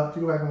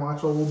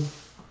old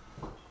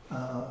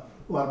a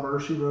lot of Murder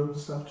She Wrote and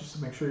stuff just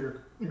to make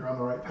sure you're on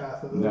the right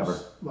path of those? Never.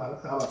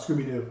 How about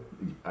Scooby Doo?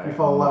 You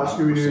follow a lot of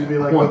Scooby Doo to be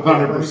like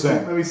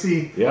 100%. Let me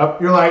see.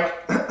 Yep. You're like,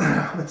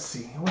 let's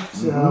see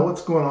what's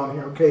going on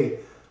here. Okay,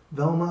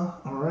 Velma.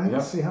 All right. Yep.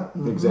 Let's see how.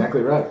 Mm-hmm.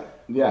 Exactly right.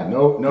 Yeah,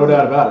 no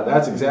doubt about it.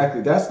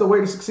 That's the way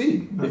to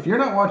succeed. If you're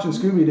not watching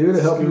Scooby Doo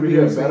to help you be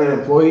a better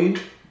employee,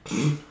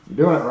 you're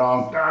doing it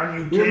wrong. Darn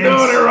you kids. You're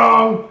doing it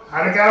wrong.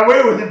 I'd have got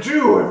away with it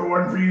too if it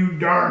wasn't for you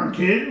darn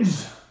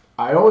kids.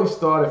 I always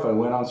thought if I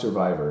went on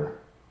Survivor,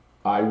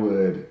 I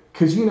would,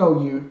 because you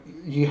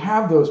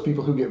have those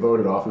people who get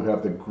voted off who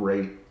have the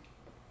great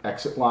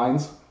exit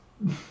lines.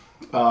 You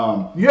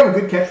have a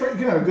good catchphrase? You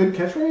can have a good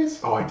catchphrase?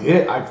 Oh, I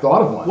did. I've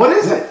thought of one. What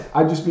is it?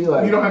 I'd just be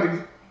like, you don't have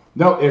to.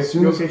 No, as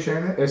soon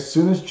sharing it? As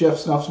soon as Jeff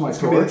snuffs my That's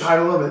gonna be the torch,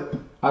 title of it.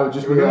 I would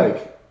just be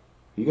like,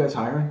 "You guys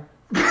hiring?"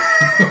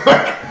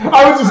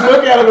 I would just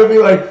look at him and be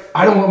like,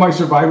 "I don't want my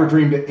Survivor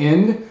dream to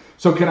end.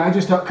 So can I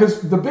just help?" Because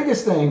the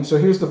biggest thing. So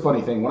here's the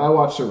funny thing: when I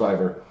watch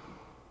Survivor,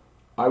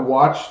 I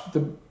watch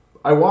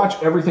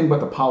everything but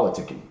the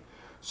politicking.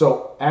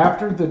 So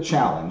after the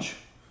challenge,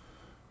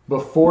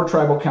 before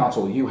Tribal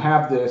Council, you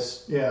have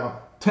this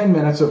 10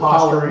 minutes of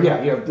posturing.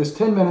 You have this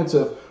 10 minutes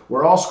of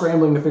we're all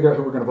scrambling to figure out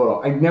who we're going to vote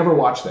on. I never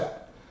watched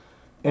that.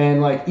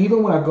 And like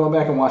even when I've gone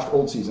back and watched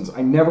old seasons,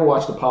 I never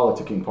watched the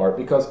politicking part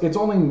because it's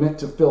only meant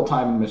to fill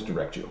time and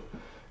misdirect you.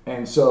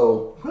 And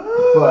so,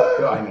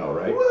 but I know,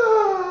 right?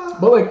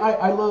 But like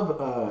I love,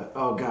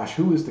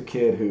 who was the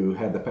kid who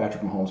had the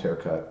Patrick Mahomes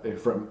haircut? I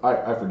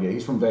forget.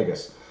 He's from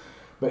Vegas.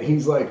 But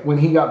he's like, when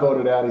he got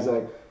voted out, he's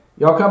like,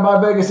 y'all come by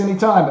Vegas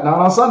anytime, but not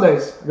on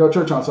Sundays. I go to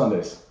church on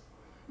Sundays.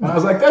 And I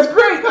was like, that's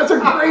great. That's a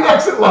great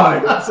exit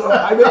line. So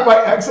I think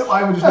my exit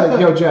line would just be like,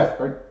 yo, Jeff,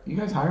 are you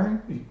guys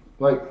hiring?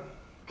 Like,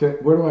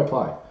 where do I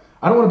apply?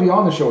 I don't want to be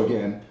on the show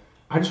again.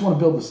 I just want to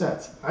build the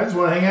sets. I just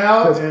want to hang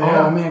out.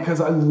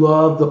 Because I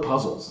love the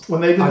puzzles.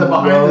 When they did the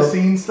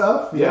behind-the-scenes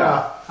stuff,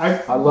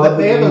 I love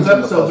they had those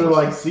episodes where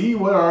like, see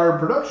what our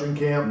production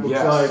camp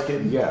looks like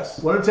and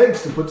what it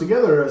takes to put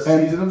together a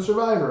season of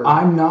Survivor.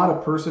 I'm not a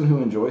person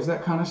who enjoys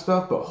that kind of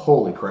stuff, but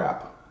holy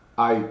crap.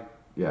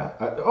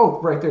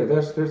 Right there.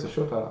 There's the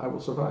show title. I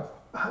Will Survive.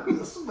 I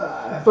will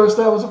survive. First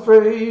I was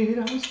afraid,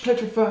 I was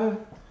petrified.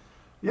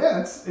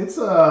 Yeah,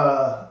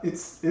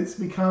 it's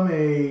become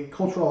a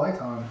cultural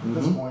icon at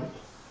this point.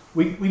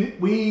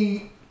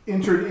 We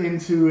entered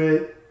into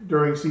it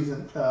during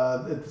season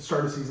at the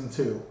start of season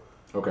 2.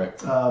 Okay.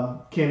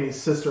 Cammy's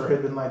sister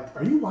had been like,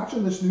 "Are you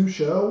watching this new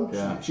show?"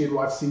 Yeah. She had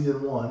watched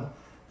season 1.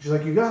 She's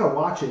like, "You gotta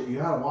watch it. You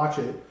gotta watch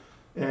it."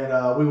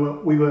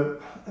 And we went.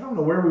 I don't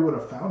know where we would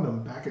have found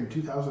him back in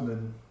 2000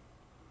 and.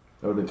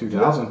 That would have been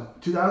 2000.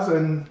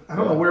 2000. I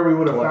don't know where we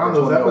would have found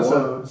those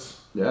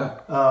episodes. Yeah.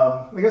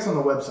 I guess on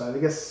the website. I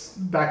guess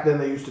back then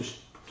they used to.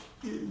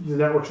 The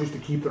networks used to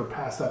keep their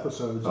past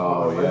episodes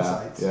on their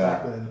websites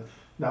back then.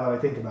 Now that I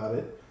think about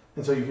it,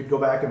 and so you could go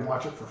back and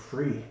watch it for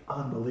free.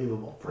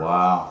 Unbelievable!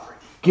 Wow.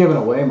 Giving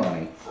away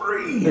money.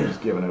 Free. They're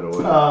just giving it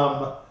away.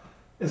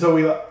 And so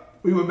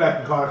we went back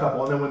and caught a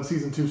couple, and then when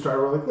season 2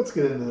 started, we're like, let's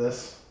get into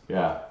this.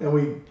 Yeah.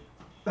 And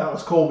that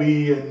was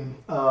Colby and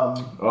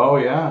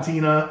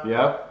Tina.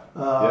 Yep.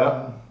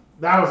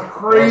 That was a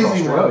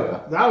crazy one.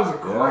 That was a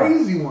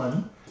crazy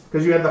one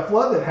because you had the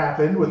flood that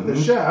happened with the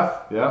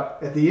chef.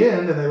 At the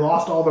end, and they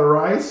lost all their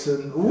rice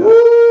and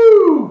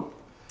woo.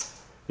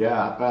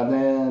 Yeah, and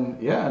then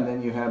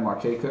you had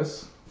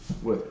Marquesas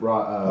with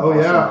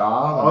Africa,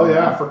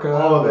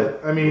 all of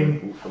it. I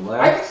mean,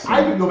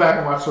 I could go back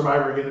and watch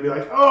Survivor again and be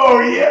like, oh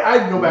yeah,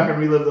 I'd go back and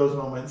relive those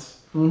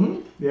moments.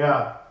 Mm-hmm.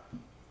 Yeah,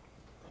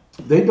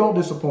 they don't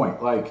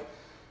disappoint. Like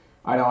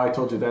I know I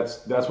told you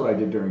that's what I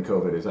did during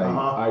COVID. Is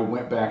I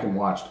went back and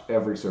watched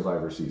every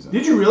Survivor season.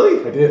 Did you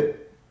really? I did,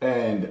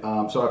 and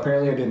so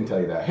apparently I didn't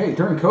tell you that. Hey,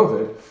 during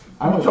COVID,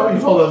 you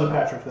told other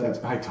Patrick that.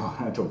 I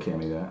told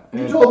Cammie that.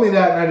 You told me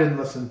that, and I didn't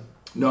listen.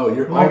 No,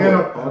 you're I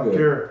don't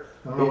care.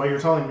 I don't know why you're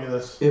telling me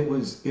this. It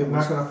was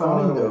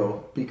funny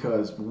though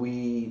because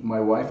my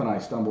wife and I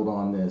stumbled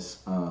on this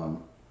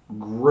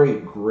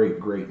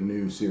great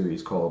new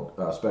series called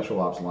Special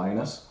Ops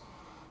Lioness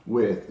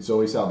with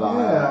Zoe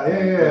Saldana.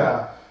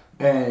 Yeah.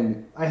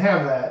 And I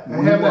have that.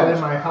 I have that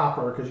in my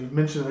hopper because you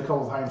mentioned it a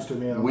couple of times to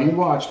me. We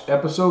watched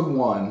episode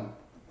 1,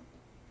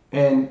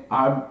 and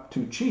I'm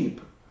too cheap,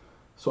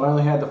 so I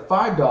only had the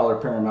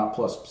 $5 Paramount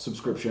Plus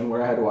subscription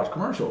where I had to watch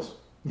commercials.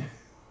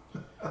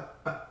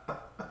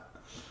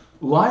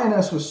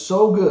 Lioness was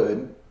so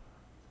good.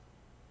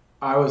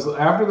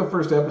 After the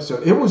first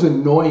episode, it was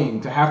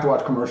annoying to have to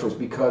watch commercials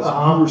because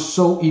you were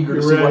so eager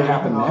to see what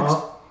happened next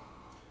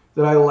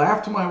that I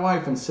laughed to my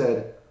wife and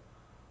said,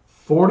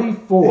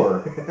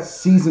 44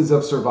 seasons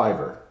of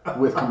Survivor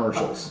with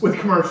commercials. With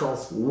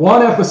commercials.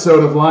 One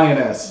episode of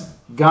Lioness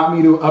got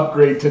me to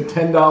upgrade to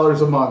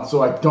 $10 a month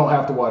so I don't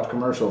have to watch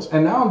commercials.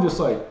 And now I'm just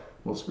like,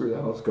 well, screw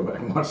that. Let's go back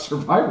and watch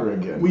Survivor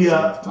again. We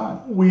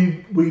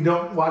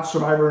don't watch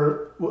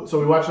Survivor. So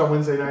we watch it on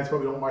Wednesday nights, but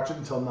we don't watch it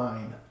until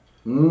 9.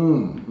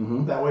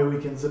 Mm-hmm. That way we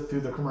can zip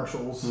through the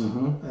commercials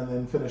and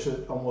then finish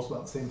it almost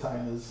about the same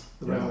time as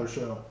the regular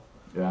show.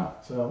 Yeah.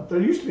 So there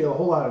used to be a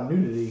whole lot of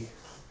nudity.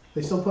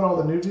 They still put all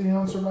the nudity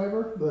on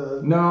Survivor?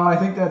 No, I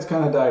think that's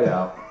kind of died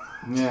out.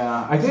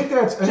 Yeah, I think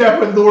that's... Jeff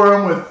would lure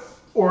him with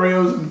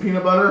Oreos and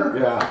peanut butter.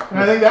 Yeah. And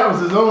I think that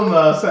was his own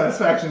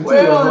satisfaction, too.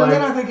 Well, and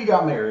then I think he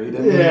got married.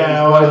 And his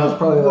wife was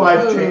probably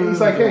life changed. He's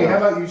like, hey, how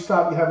about you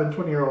stop having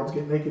 20-year-olds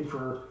get naked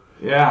for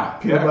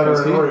peanut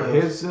butter and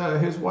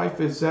Oreos? His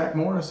wife is Zach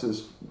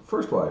Morris's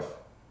first wife.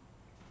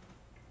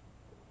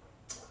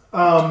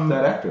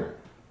 That actor.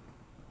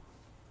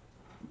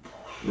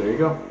 There you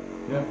go.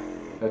 Yeah.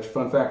 That's your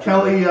fun fact.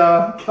 Kelly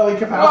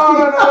Kapowski.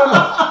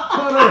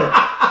 No.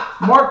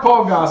 Mark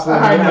Paul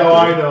Gosselaar. I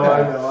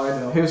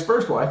know. His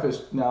first wife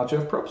is now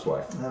Jeff Probst's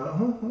wife.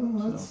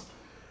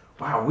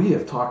 Wow, we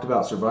have talked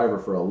about Survivor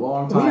for a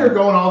long time. We are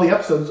going all the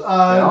episodes.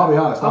 I'll be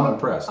honest, I'm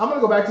impressed. I'm going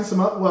to go back to some.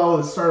 Well,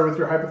 it started with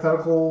your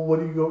hypothetical. What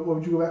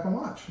would you go back and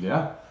watch?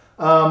 Yeah.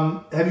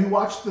 Have you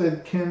watched the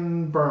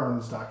Ken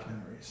Burns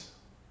documentaries?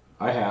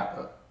 I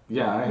have.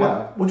 Yeah, I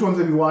have. Which ones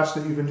have you watched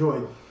that you've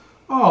enjoyed?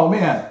 Oh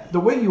man, the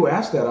way you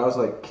asked that, I was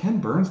like, Ken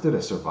Burns did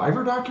a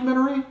Survivor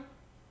documentary?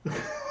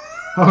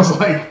 I was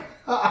like,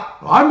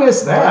 I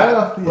missed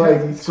that.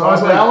 So I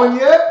was like, that one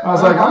yet? I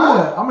was like,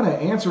 I'm gonna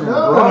answer in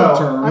broad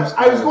terms.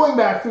 I was going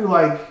back through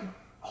like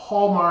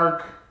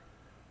Hallmark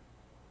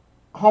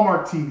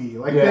TV,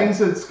 things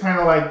that's kind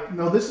of like,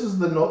 no, this is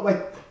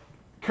like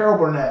Carol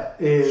Burnett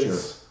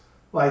is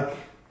like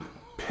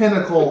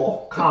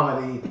pinnacle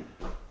comedy.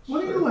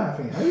 What are you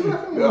laughing at? Are you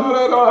laughing at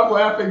No, I'm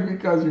laughing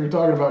because you were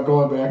talking about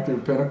going back through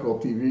Pinnacle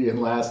TV,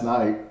 and last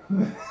night,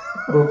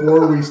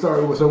 before we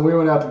started, so we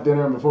went out to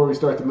dinner, and before we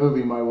start the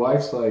movie, my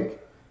wife's like,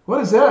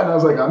 what is that? And I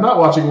was like, I'm not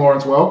watching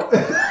Lawrence Welk.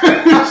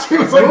 She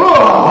was like,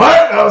 whoa,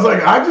 what? And I was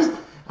like, I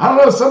don't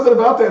know, something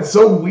about that's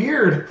so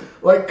weird.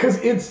 Like, because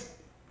it's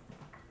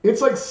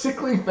like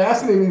sickly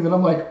fascinating that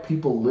I'm like,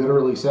 people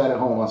literally sat at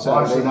home on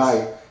Saturday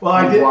night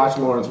and watched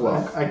Lawrence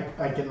Welk.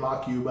 I can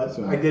mock you, but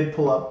I did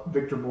pull up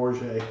Victor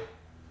Bourget.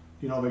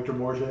 Do you know Victor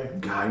Bourget?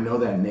 God, I know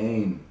that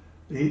name.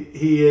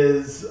 He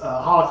is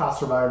a Holocaust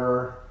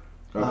survivor,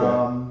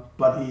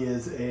 but he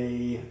is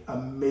a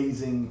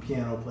amazing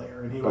piano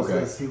player, and he was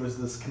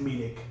this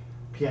comedic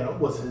piano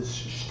was his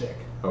shtick.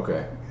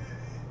 Okay.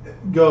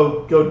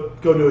 Go do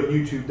a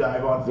YouTube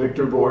dive on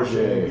Victor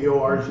Bourget.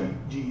 Bourget.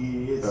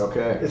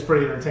 It's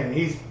pretty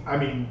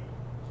entertaining.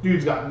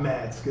 Dude's got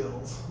mad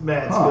skills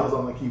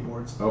on the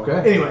keyboards.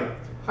 Okay. Anyway,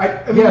 I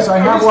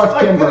have watched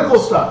like pinnacle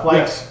stuff,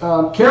 like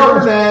Carol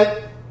Burnett.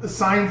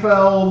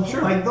 Seinfeld,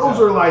 those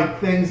are like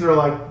things that are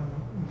like,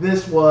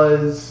 this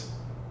was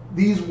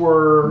these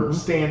were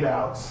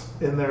standouts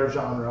in their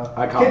genre.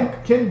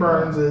 Iconic. Ken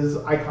Burns is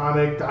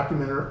iconic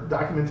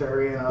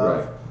documentarian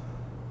of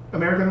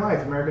American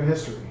life, American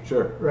history.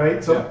 Sure.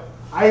 Right? So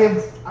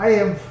I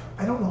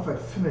don't know if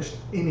I've finished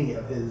any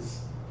of his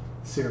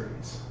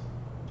series.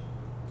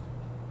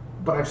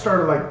 But I've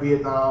started like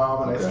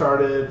Vietnam, and I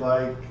started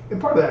like, and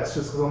part of that's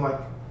just because I'm like,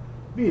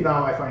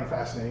 Vietnam I find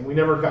fascinating. We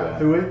never got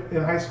through it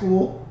in high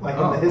school, like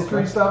in the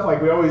history stuff. Like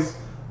we always,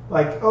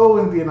 like,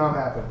 when Vietnam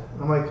happened.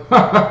 And I'm like,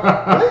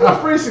 I think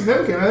that's pretty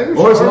significant. I think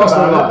we should learn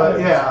about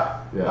it.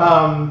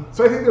 But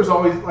so I think there's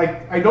always,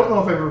 like, I don't know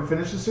if I've ever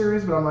finished a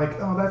series, but I'm like,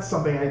 that's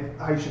something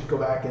I should go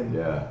back and,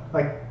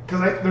 like,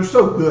 because they're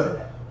so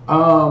good.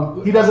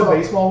 He does a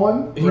baseball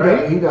one,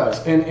 right? He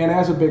does. And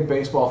as a big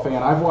baseball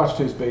fan, I've watched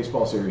his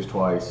baseball series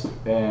twice.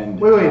 And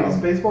Wait, is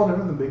baseball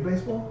different than big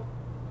baseball?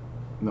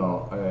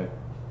 No,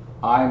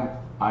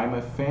 I'm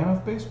a fan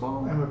of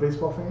baseball. I'm a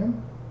baseball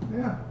fan?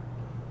 Yeah.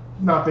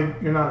 Not big.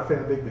 You're not a fan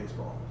of big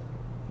baseball.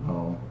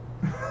 No.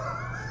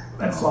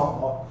 That's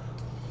softball.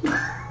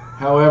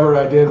 However,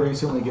 I did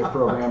recently get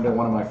programmed on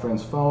one of my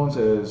friend's phones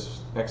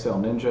as XL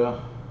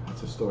Ninja.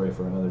 That's a story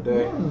for another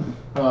day.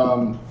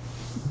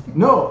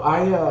 No,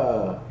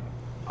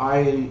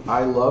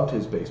 I loved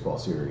his baseball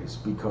series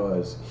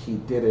because he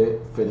did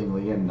it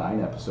fittingly in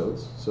 9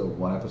 episodes. So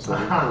one episode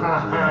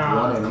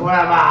one inning.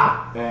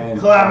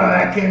 Clever,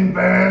 that King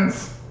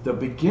Burns. The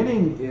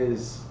beginning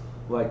is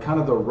like kind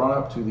of the run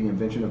up to the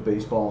invention of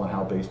baseball and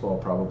how baseball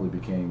probably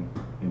became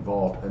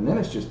involved, and then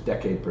it's just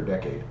decade per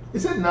decade.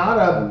 Is it not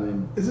a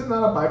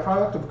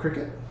byproduct of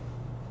cricket?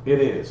 It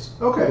is.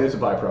 Okay. It is a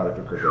byproduct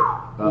of cricket.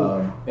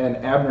 And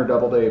Abner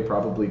Doubleday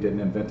probably didn't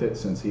invent it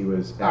since he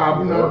was at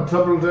Abner war.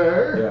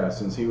 Doubleday. Yeah,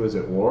 since he was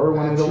at war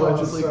when it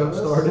allegedly got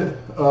started.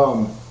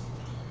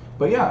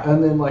 But yeah,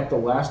 and then like the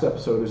last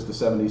episode is the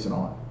 70s and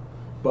on.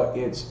 But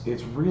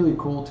it's really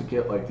cool to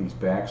get like these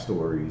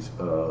backstories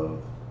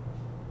of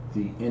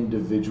the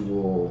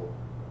individual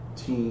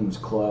teams,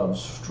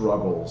 clubs,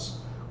 struggles,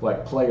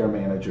 like player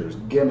managers,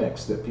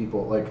 gimmicks that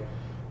people like.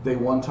 They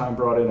one time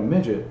brought in a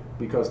midget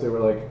because they were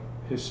like,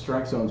 his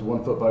strike zone's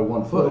 1 foot by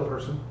 1 foot. Little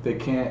person. They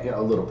can't. Yeah,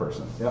 a little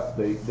person. Yep.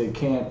 They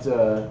can't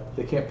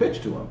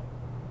pitch to him.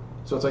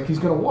 So it's like he's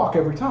gonna walk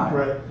every time.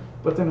 Right.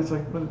 But then it's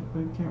like, but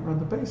he can't run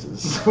the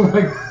bases. So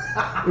like,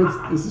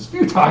 this is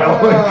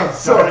futile.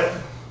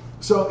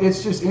 So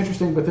it's just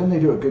interesting. But then they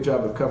do a good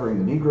job of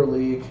covering the Negro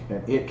League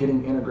and it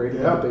getting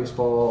integrated into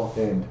baseball.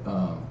 And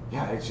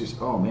it's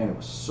just, oh man, it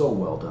was so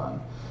well done.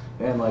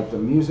 And like the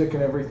music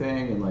and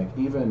everything, and like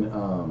even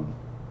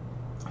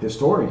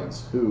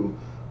historians who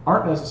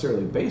aren't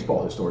necessarily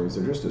baseball historians,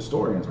 they're just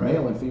historians,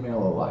 male and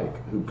female alike,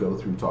 who go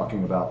through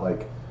talking about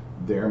like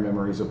their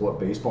memories of what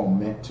baseball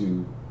meant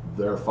to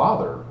their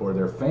father or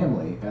their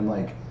family, and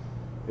like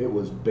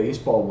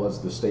baseball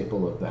was the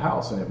staple of the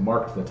house, and it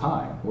marked the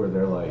time where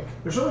they're like,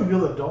 there's so many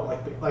people that don't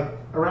like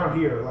around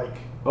here, like,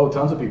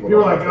 tons of people.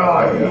 You're like,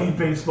 I hate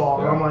baseball,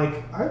 and I'm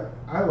like,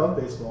 I love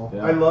baseball.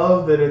 I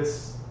love that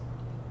it's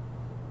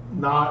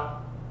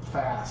not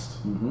fast.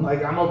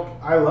 Like I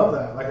love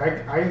that.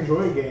 Like I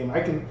enjoy a game.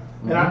 I can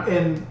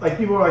and like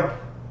people are like,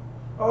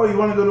 oh, you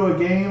want to go to a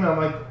game? And I'm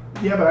like,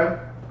 yeah, but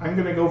I'm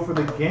gonna go for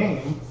the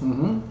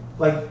game.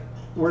 Like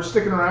we're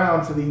sticking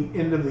around to the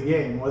end of the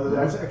game, whether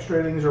that's extra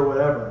innings or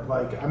whatever.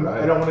 Like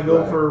I don't want to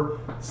go for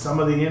some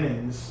of the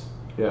innings.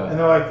 Yeah. And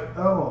they're like,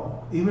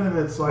 oh, even if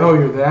it's like, oh,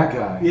 you're that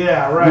guy.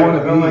 Yeah, right.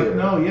 And I'm like,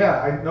 no,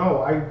 yeah,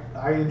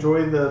 I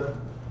enjoy the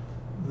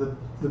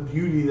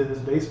beauty that is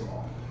baseball.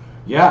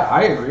 Yeah,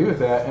 I agree with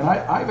that. And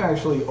I've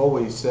actually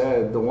always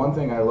said the one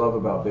thing I love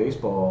about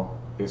baseball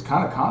is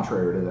kind of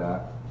contrary to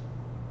that.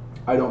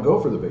 I don't go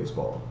for the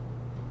baseball.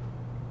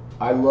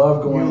 I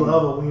love going. You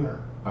love a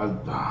wiener. I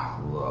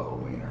love a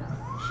wiener.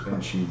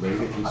 And she laid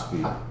at his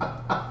feet.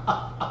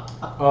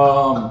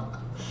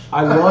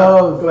 I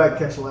love. Go back and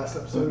catch the last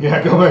episode.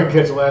 Yeah, go back and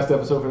catch the last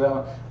episode for that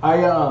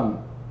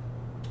one.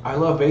 I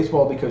love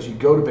baseball because you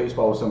go to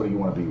baseball with somebody you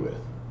want to be with.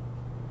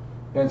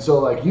 And so,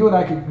 like, you and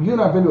I've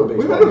been to a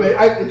baseball game.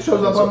 It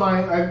shows up on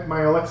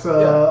my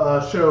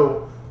Alexa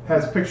show,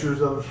 has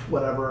pictures of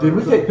whatever. Did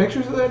we take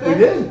pictures of that day? We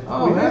did.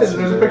 Oh, we did.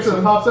 There's a picture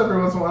that pops up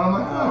every once in a while. I'm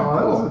like,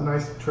 that was a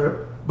nice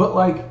trip. But,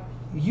 like,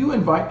 you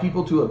invite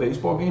people to a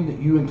baseball game that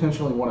you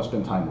intentionally want to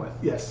spend time with.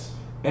 Yes.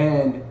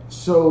 And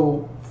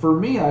so, for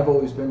me, I've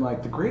always been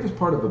like, the greatest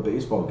part of a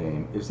baseball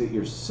game is that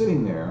you're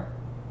sitting there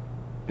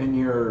and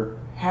you're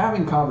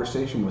having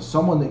conversation with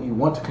someone that you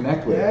want to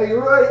connect with. Yeah,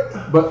 you're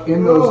right. But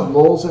in those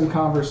lulls in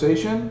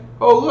conversation,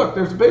 oh look,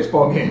 there's a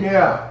baseball game.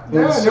 Yeah. I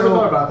never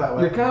thought about that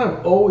way. You're kind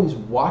of always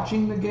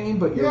watching the game,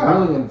 but you're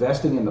really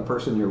investing in the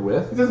person you're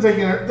with. It doesn't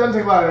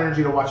take a lot of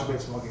energy to watch a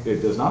baseball game.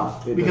 It does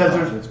not.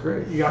 It's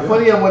great. You got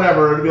plenty of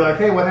whatever to be like,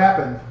 hey, what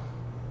happened?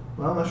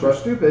 Well, unless you're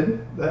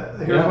stupid,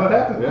 here's what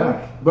happened.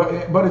 Yeah.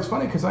 But it's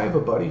funny because I have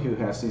a buddy who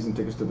has season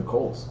tickets to the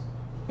Colts,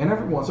 and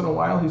every once in a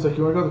while he's like,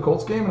 "You want to go to the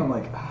Colts game?" And I'm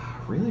like,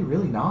 really,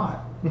 really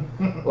not.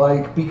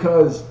 Like,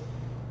 because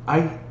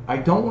I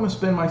don't want to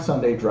spend my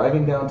Sunday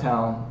driving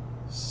downtown,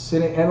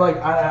 sitting and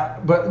like.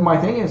 But my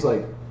thing is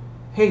like,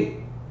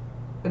 hey,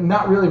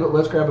 not really, but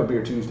let's grab a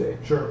beer Tuesday.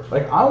 Sure.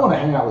 Like, I want to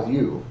hang out with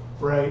you.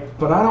 Right.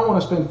 But I don't want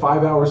to spend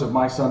 5 hours of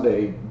my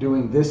Sunday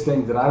doing this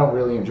thing that I don't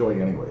really enjoy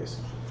anyways.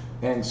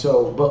 And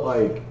so, but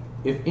like,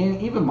 if in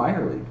even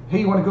minor league, hey,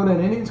 you want to go to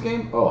an Indians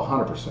game? Oh,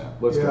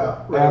 100%. Let's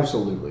go. Right.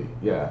 Absolutely.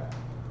 Yeah.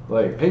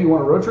 Like, hey, you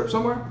want a road trip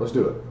somewhere? Let's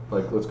do it.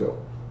 Like, let's go.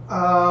 Yeah,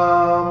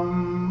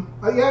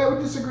 I would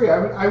disagree.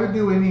 I would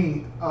do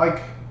any,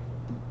 like,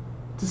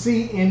 to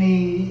see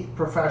any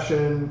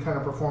profession kind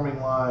of performing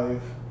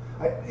live.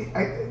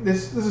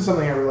 This is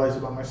something I realized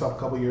about myself a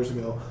couple years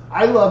ago.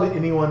 I love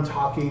anyone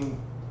talking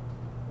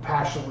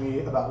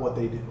passionately about what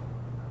they do.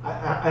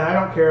 And I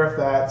don't care if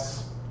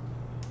that's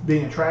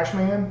being a trash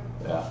man.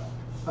 Yeah.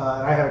 And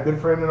I had a good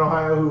friend in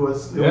Ohio who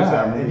was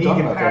that, and he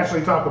can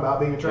passionately talk about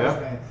being a trash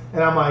man.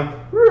 And I'm like,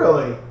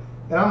 really?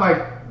 And I'm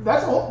like,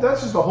 that's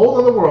just a whole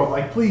other world.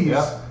 Like, please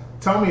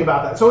tell me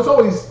about that. So it's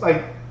always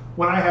like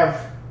when I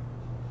have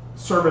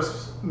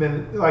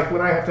servicemen, like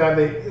when I have to have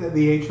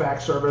the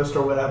HVAC serviced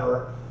or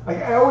whatever. Like,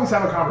 I always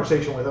have a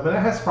conversation with them, and it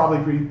has to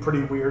probably be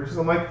pretty weird because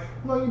I'm like, how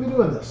long have you been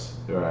doing this?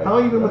 Right, how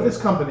long have you been with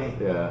this company?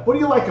 Yeah. What do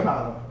you like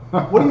about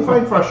them? What do you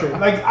find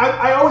frustrating? Like,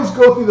 I always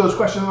go through those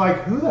questions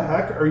like, who the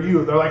heck are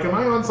you? They're like, am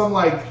I on some,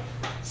 like,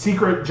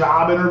 secret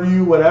job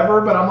interview,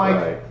 whatever? But I'm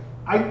like,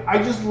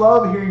 I just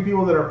love hearing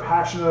people that are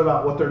passionate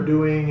about what they're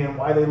doing and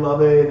why they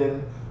love it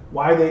and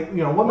why they,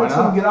 what makes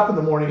them get up in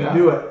the morning and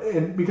do it.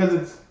 And because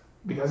it's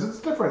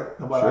different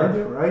than what I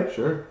do, right?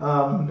 Sure.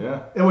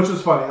 And which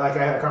was funny. Like,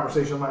 I had a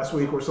conversation last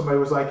week where somebody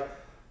was like,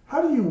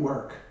 how do you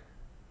work?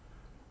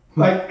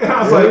 Like, and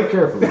I was very like,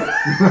 carefully.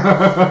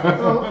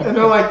 and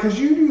they're like, because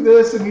you do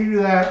this and you do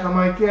that. And I'm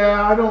like,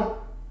 yeah, I don't,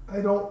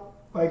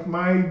 like,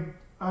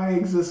 I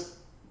exist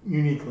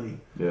uniquely.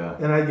 Yeah.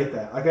 And I get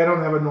that. Like, I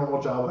don't have a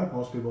normal job like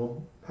most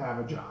people have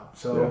a job.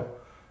 So,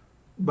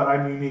 but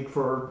I'm unique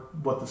for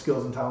what the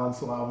skills and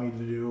talents allow me to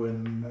do,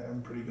 and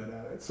I'm pretty good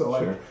at it. So,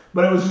 like,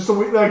 but it was just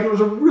it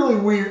was a really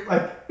weird,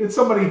 like, it's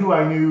somebody who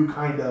I knew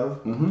kind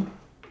of,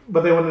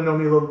 but they wanted to know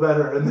me a little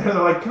better. And they're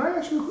like, can I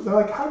ask you, they're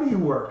like, how do you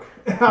work?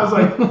 And I was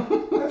like,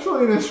 that's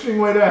really an interesting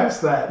way to ask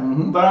that.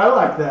 But I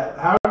like that.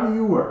 How do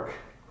you work?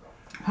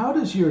 How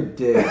does your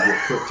day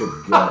get put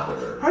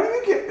together? How do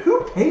you get,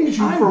 who pays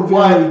you for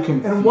what?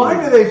 Confused. And why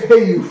do they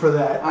pay you for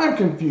that? I'm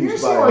confused. You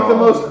seem like the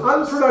most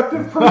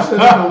unproductive person in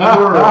the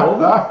world,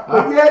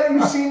 but yet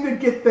you seem to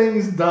get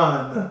things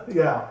done.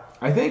 Yeah.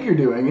 I think you're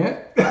doing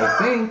it. I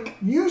think.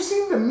 You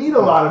seem to meet a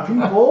lot of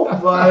people,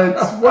 but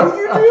what do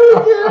you do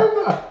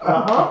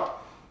again?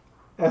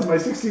 As my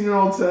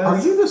 16-year-old says. Are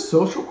you the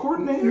social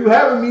coordinator? You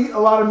have a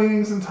lot of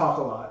meetings and talk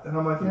a lot. And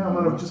I'm like, yeah, I'm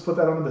going to just put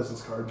that on a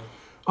business card.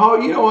 Oh,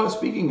 you know what?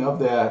 Speaking of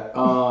that,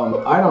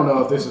 I don't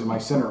know if this is my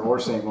sinner or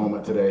saint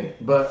moment today,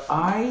 but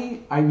I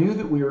knew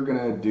that we were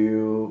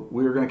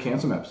gonna can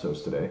some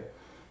episodes today,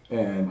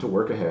 and to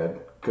work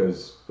ahead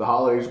because the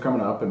holidays are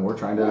coming up and we're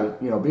trying to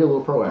be a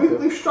little proactive.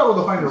 We've struggled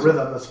to find a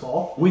rhythm this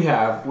fall. We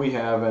have,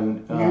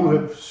 and you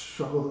have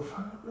struggled to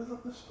find a rhythm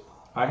this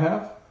fall. I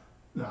have.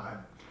 No,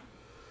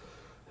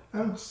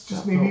 it's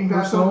just me being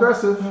passive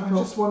aggressive. I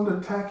just wanted to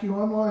attack you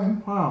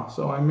online. Wow,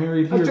 so I'm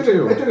married here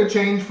too. I took a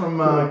change from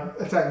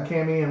attacking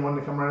Cammie and wanted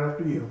to come right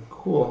after you.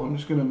 Cool. I'm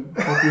just going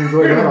to hope you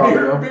enjoyed that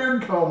audio.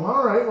 Beard comb.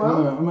 All right,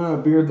 well. I'm going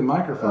to beard the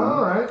microphone.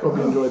 All right. Hope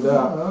you enjoyed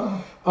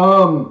that.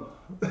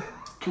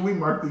 Can we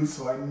mark these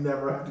so I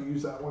never have to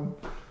use that one?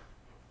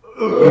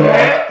 You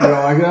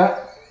don't like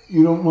that?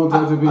 You don't want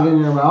that to be in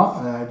your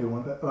mouth? I do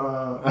want that.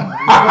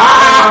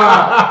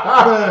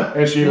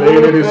 And she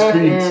laid at his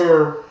feet.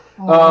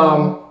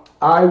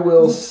 I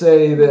will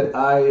say that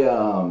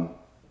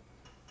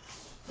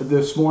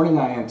this morning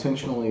I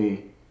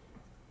intentionally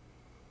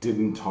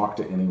didn't talk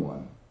to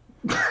anyone.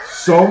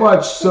 So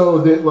much so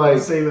that, like,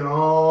 saving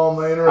all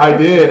my interactions. I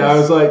did. I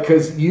was like,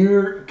 because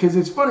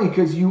it's funny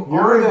because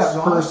you're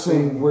that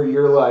person where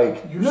you're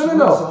like,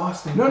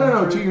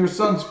 no. To your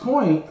son's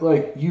point,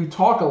 like, you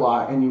talk a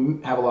lot and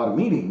you have a lot of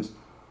meetings,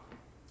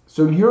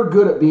 so you're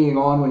good at being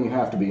on when you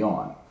have to be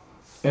on.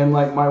 And,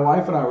 like, my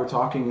wife and I were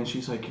talking, and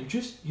she's like,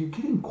 you're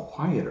getting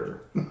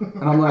quieter.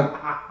 And I'm like,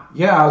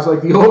 yeah. I was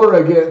like, the older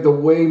I get, the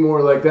way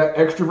more, like, that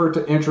extrovert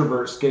to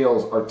introvert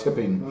scales are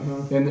tipping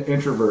in the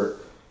introvert.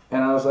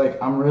 And I was like,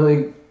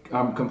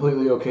 I'm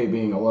completely okay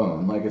being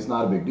alone. Like, it's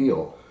not a big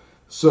deal.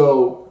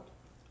 So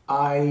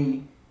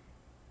I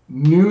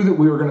knew that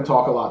we were going to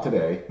talk a lot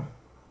today.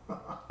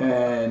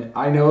 And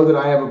I know that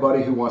I have a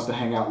buddy who wants to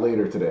hang out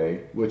later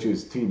today, which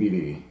is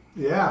TBD.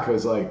 Yeah.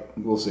 Because, like,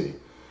 we'll see.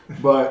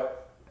 But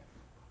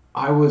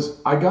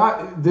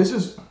this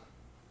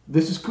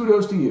is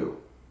kudos to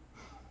you.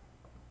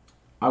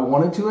 I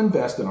wanted to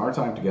invest in our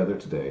time together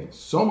today,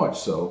 so much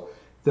so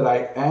that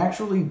I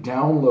actually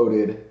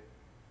downloaded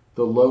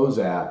the Lowe's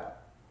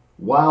app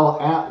while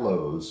at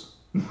Lowe's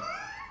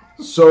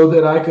so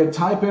that I could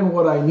type in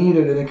what I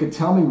needed and it could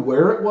tell me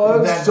where it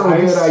was that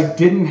I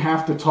didn't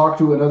have to talk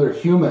to another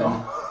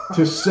human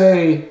to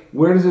say,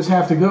 where does this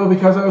have to go?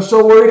 Because I was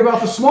so worried about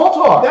the small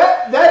talk.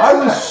 I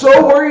was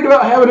so worried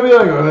about having to be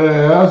like,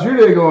 hey, how's your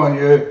day going?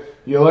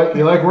 You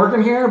like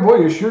working here?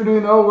 Boy, you sure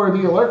do know where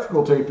the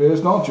electrical tape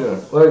is, don't you?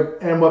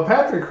 And what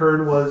Patrick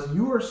heard was,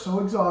 you are so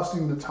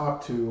exhausting to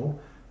talk to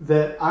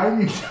that I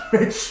need to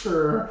make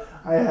sure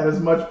I had as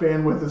much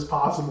bandwidth as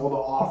possible to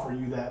offer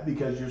you that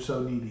because you're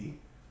so needy.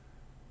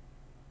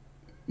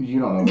 You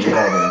don't know me at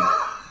all, then.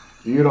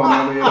 You don't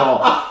know me at all.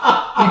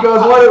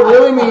 Because what it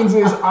really means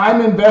is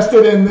I'm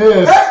invested in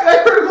this.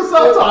 That critical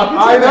self-talk.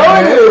 I know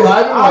it is.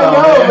 I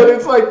know, but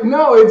it's like,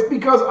 no, it's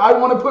because I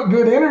want to put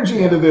good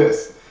energy into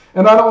this.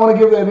 And I don't want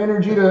to give that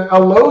energy to a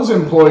Lowe's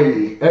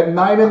employee at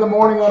 9 in the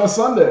morning on a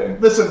Sunday.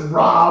 Listen,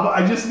 Rob,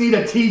 I just need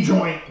a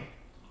T-joint.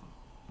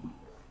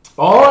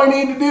 All I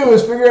need to do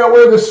is figure out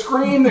where the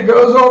screen that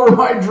goes over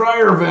my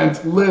dryer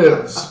vent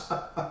lives.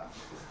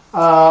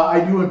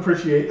 I do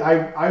appreciate,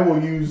 I will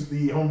use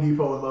the Home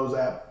Depot and Lowe's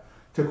app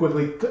to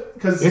quickly,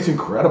 because it's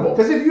incredible.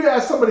 Because if you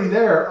ask somebody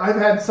there, I've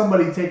had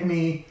somebody take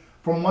me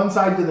from one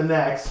side to the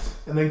next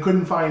and then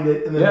couldn't find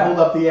it and then pulled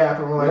up the app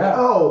and we're like,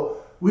 oh,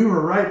 we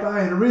were right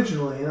by it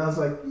originally. And I was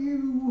like,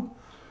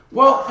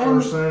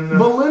 person. And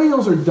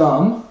millennials are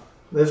dumb.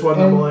 This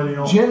wasn't a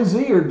millennial. Gen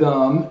Z are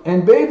dumb,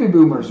 and baby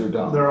boomers are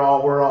dumb. We're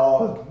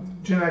all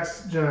Gen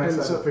X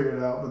hasn't figured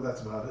it out, but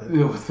that's about it.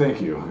 Oh, thank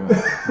you.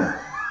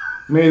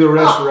 May the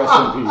rest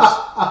in peace.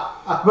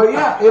 But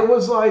yeah, it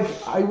was like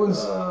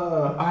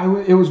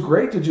it was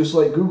great to just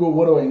like Google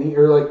what do I need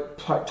or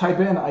like type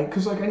in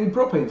because I need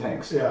propane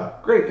tanks. Yeah.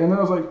 Great, and then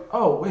I was like,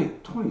 oh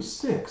wait,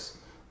 26.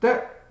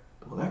 That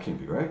can't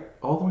be right.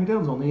 All the way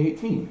down is only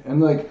 18,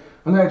 and then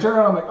I turn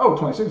around, I'm like, oh,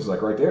 26 is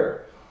like right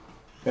there,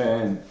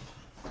 and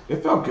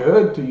it felt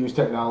good to use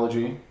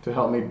technology to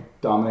help me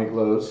dominate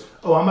Lowe's.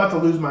 Oh, I'm about to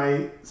lose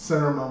my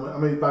center moment.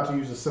 I'm about to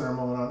use a center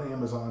moment on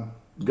Amazon.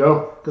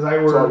 Go. Because I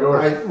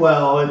ordered.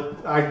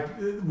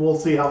 We'll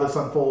see how this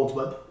unfolds,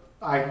 but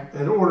I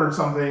had ordered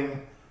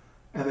something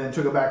and then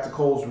took it back to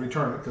Kohl's to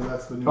return it because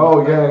that's the new.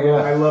 Oh yeah.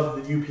 I love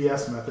the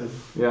UPS method.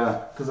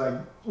 Yeah. Because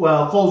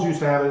Kohl's used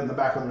to have it in the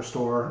back of their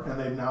store, and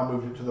they've now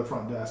moved it to the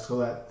front desk, so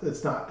that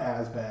it's not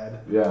as bad.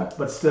 Yeah.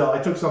 But still,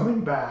 I took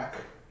something back.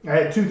 I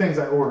had 2 things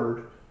I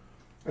ordered.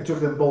 I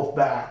took them both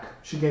back.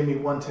 She gave me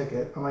 1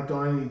 ticket. I'm like,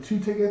 don't I need 2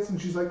 tickets? And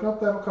she's like,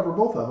 nope, that'll cover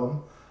both of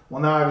them. Well,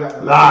 now I've got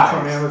a message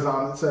from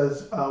Amazon that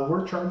says,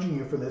 we're charging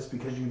you for this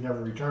because you never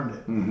returned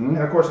it. Mm-hmm. And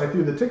of course, I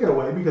threw the ticket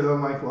away because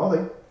I'm like, well,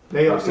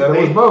 they said it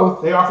was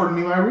both. They offered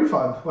me my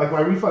refund. Like,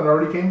 my refund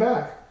already came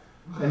back.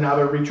 And now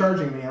they're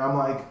recharging me. And I'm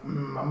like,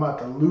 I'm about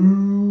to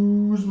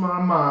lose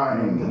my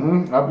mind.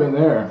 Mm-hmm. I've been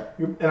there.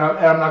 And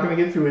I'm not going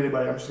to get through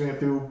anybody. I'm just going to get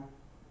through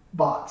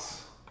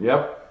bots.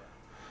 Yep.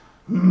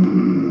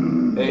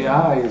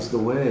 AI is the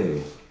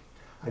way.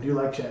 I do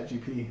like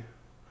ChatGPT.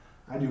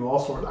 I do all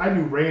sorts. I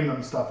do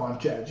random stuff on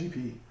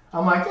ChatGPT.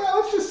 I'm like, yeah,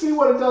 let's just see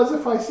what it does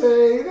if I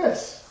say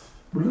this.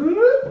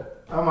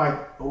 I'm like,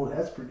 oh,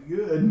 that's pretty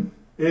good.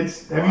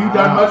 Have you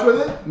done much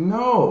with it?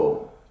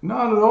 No,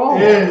 not at all.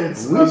 We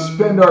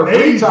spend our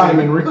free time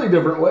in really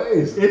different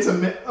ways. That's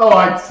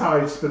how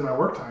I spend my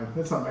work time.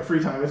 It's not my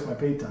free time. It's my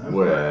paid time.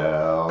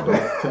 Well,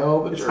 don't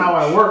tell the It's church. how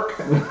I work.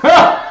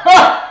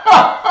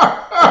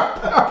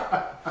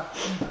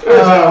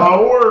 That's how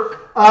I work.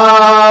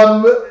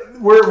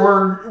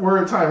 We're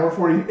at time. We're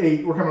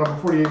 48. We're coming up in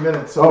 48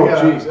 minutes. So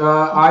jeez.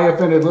 I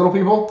offended little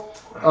people.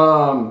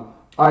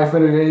 I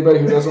offended anybody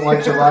who doesn't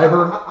like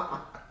Survivor.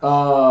 Jeff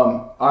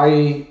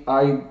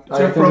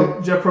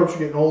Probst, you're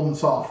getting old and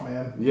soft,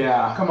 man.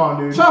 Yeah. Come on,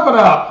 dude. Toughen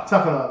up,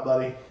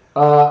 buddy.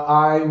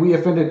 We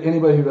offended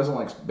anybody who doesn't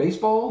like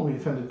baseball. We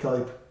offended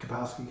Kelly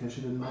Kapowski because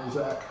she didn't know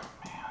Zach.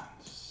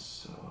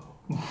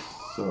 Man,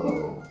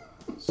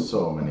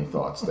 so many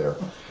thoughts there.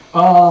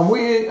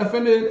 We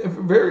offended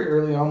very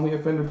early on. We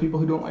offended people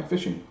who don't like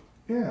fishing.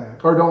 Yeah.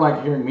 Or don't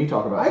like hearing me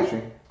talk about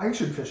fishing. I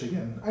should fish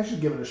again. I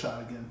should give it a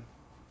shot again.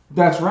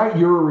 That's right.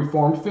 You're a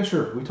reformed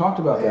fisher. We talked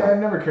about that. Yeah, I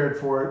never cared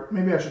for it.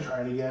 Maybe I should try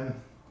it again.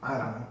 I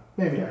don't know.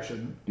 Maybe I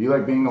shouldn't. Do you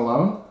like being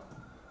alone?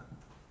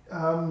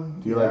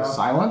 Do you like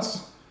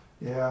silence?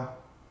 Yeah.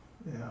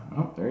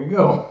 Well, there you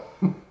go.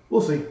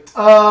 We'll see.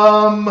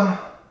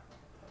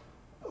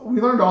 We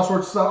learned all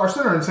sorts of stuff. Our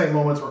Sinner and Saint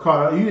moments were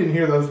caught up. You didn't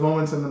hear those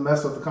moments in the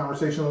mess of the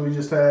conversation that we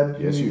just had.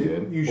 Yes, you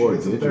did. You should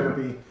get some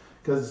therapy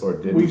because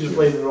we just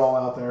laid it all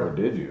out there. Or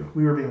did you?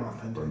 We were being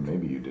authentic. Or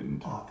maybe you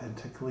didn't.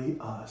 Authentically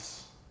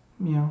us.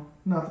 Meow.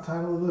 Not the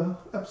title of the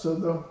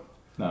episode, though.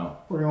 No.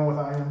 We're going with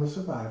I Am the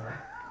Survivor.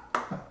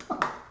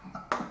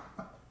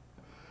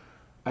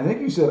 I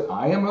think you said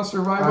I am a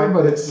survivor,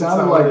 but it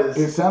sounded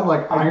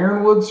like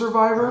Ironwood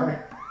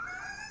Survivor.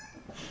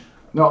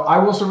 No, I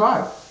will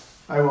survive.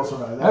 I will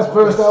survive. At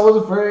first I was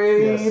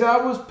afraid, yes. I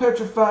was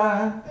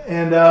petrified.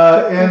 And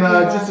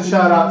just a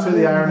shout out to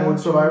the Ironwood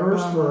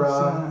survivors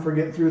for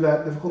getting through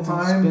that difficult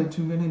time. I spent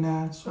too many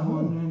nights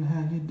wondering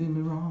how you did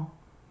me wrong,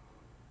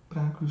 but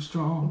I grew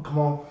strong. Come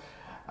on.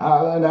 I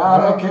learned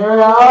how to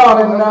carry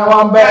on, and now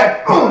I'm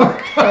back from outer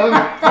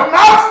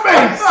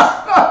space.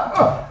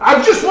 I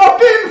just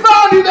walked in and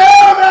found you there,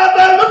 and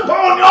I looked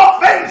upon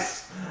your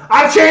face.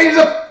 I changed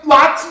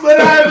lots, but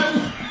I...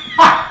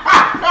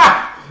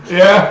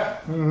 Yeah.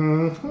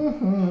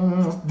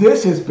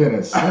 This has been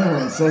a Sinner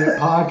and Saint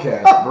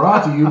podcast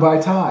brought to you by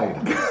Tide.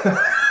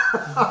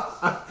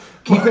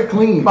 Keep it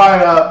clean.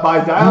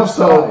 By Dial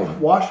Soap.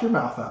 Wash your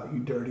mouth out, you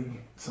dirty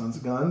sons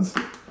of guns.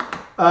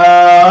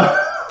 I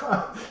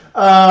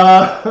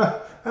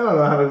don't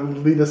know how to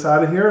lead us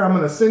out of here. I'm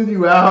going to send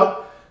you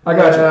out. I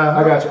got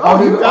you.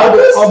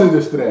 I'll do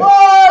this today.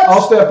 What?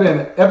 I'll step in.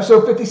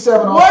 Episode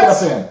 57, I'll What?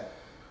 step in.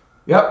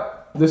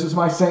 Yep. This is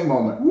my saint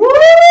moment. Woo!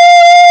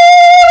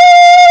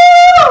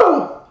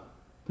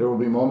 There will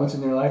be moments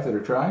in your life that are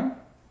trying.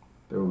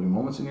 There will be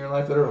moments in your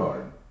life that are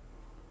hard.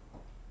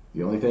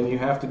 The only thing you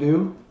have to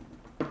do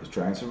is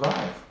try and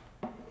survive.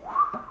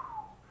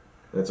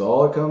 That's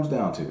all it comes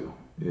down to.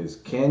 Is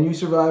can you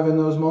survive in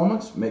those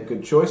moments, make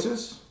good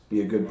choices,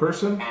 be a good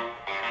person,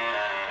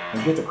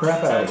 and get the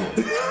crap out of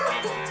here.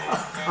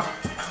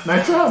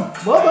 Nice job.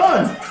 Well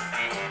done.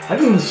 I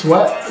didn't even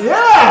sweat.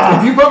 Yeah.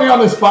 If you put me on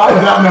the spot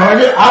without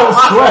knowing it, I will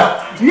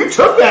sweat. You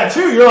took that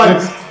too. You're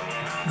like,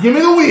 give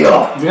me the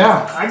wheel.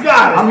 Yeah. I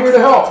got it. I'm here to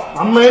help.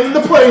 I'm landing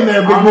the plane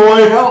there, big I'm boy.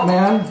 here to help,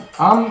 man.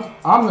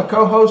 I'm the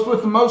co-host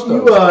with the most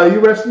of You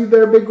rescued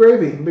there, Big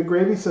Gravy. Big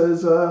Gravy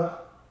says,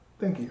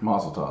 thank you.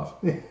 Mazel tov.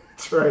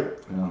 That's right.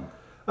 Yeah.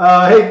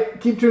 Hey,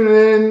 keep tuning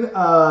in.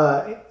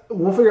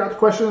 We'll figure out the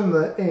question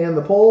and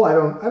the poll. I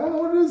don't know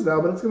what it is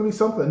now, but it's going to be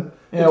something.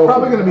 Yeah, it's we'll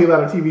probably going to be figure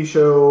about a TV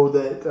show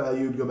that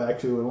you'd go back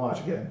to and watch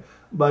again.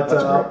 But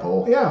That's a great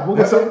poll. Yeah, we'll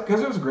get some.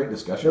 Because it was a great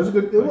discussion. It was a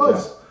good. It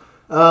was.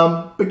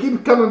 But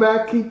keep coming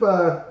back. Keep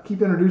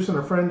introducing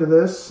a friend to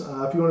this.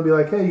 If you want to be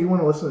like, hey, you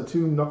want to listen to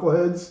two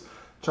knuckleheads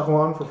chuckle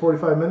on for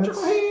 45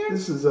 minutes?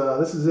 This is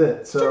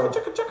it. So Chuckle,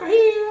 chuckle, chuckle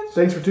heads.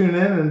 thanks for tuning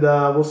in, and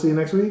we'll see you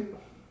next week.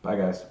 Bye,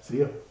 guys. See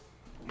you.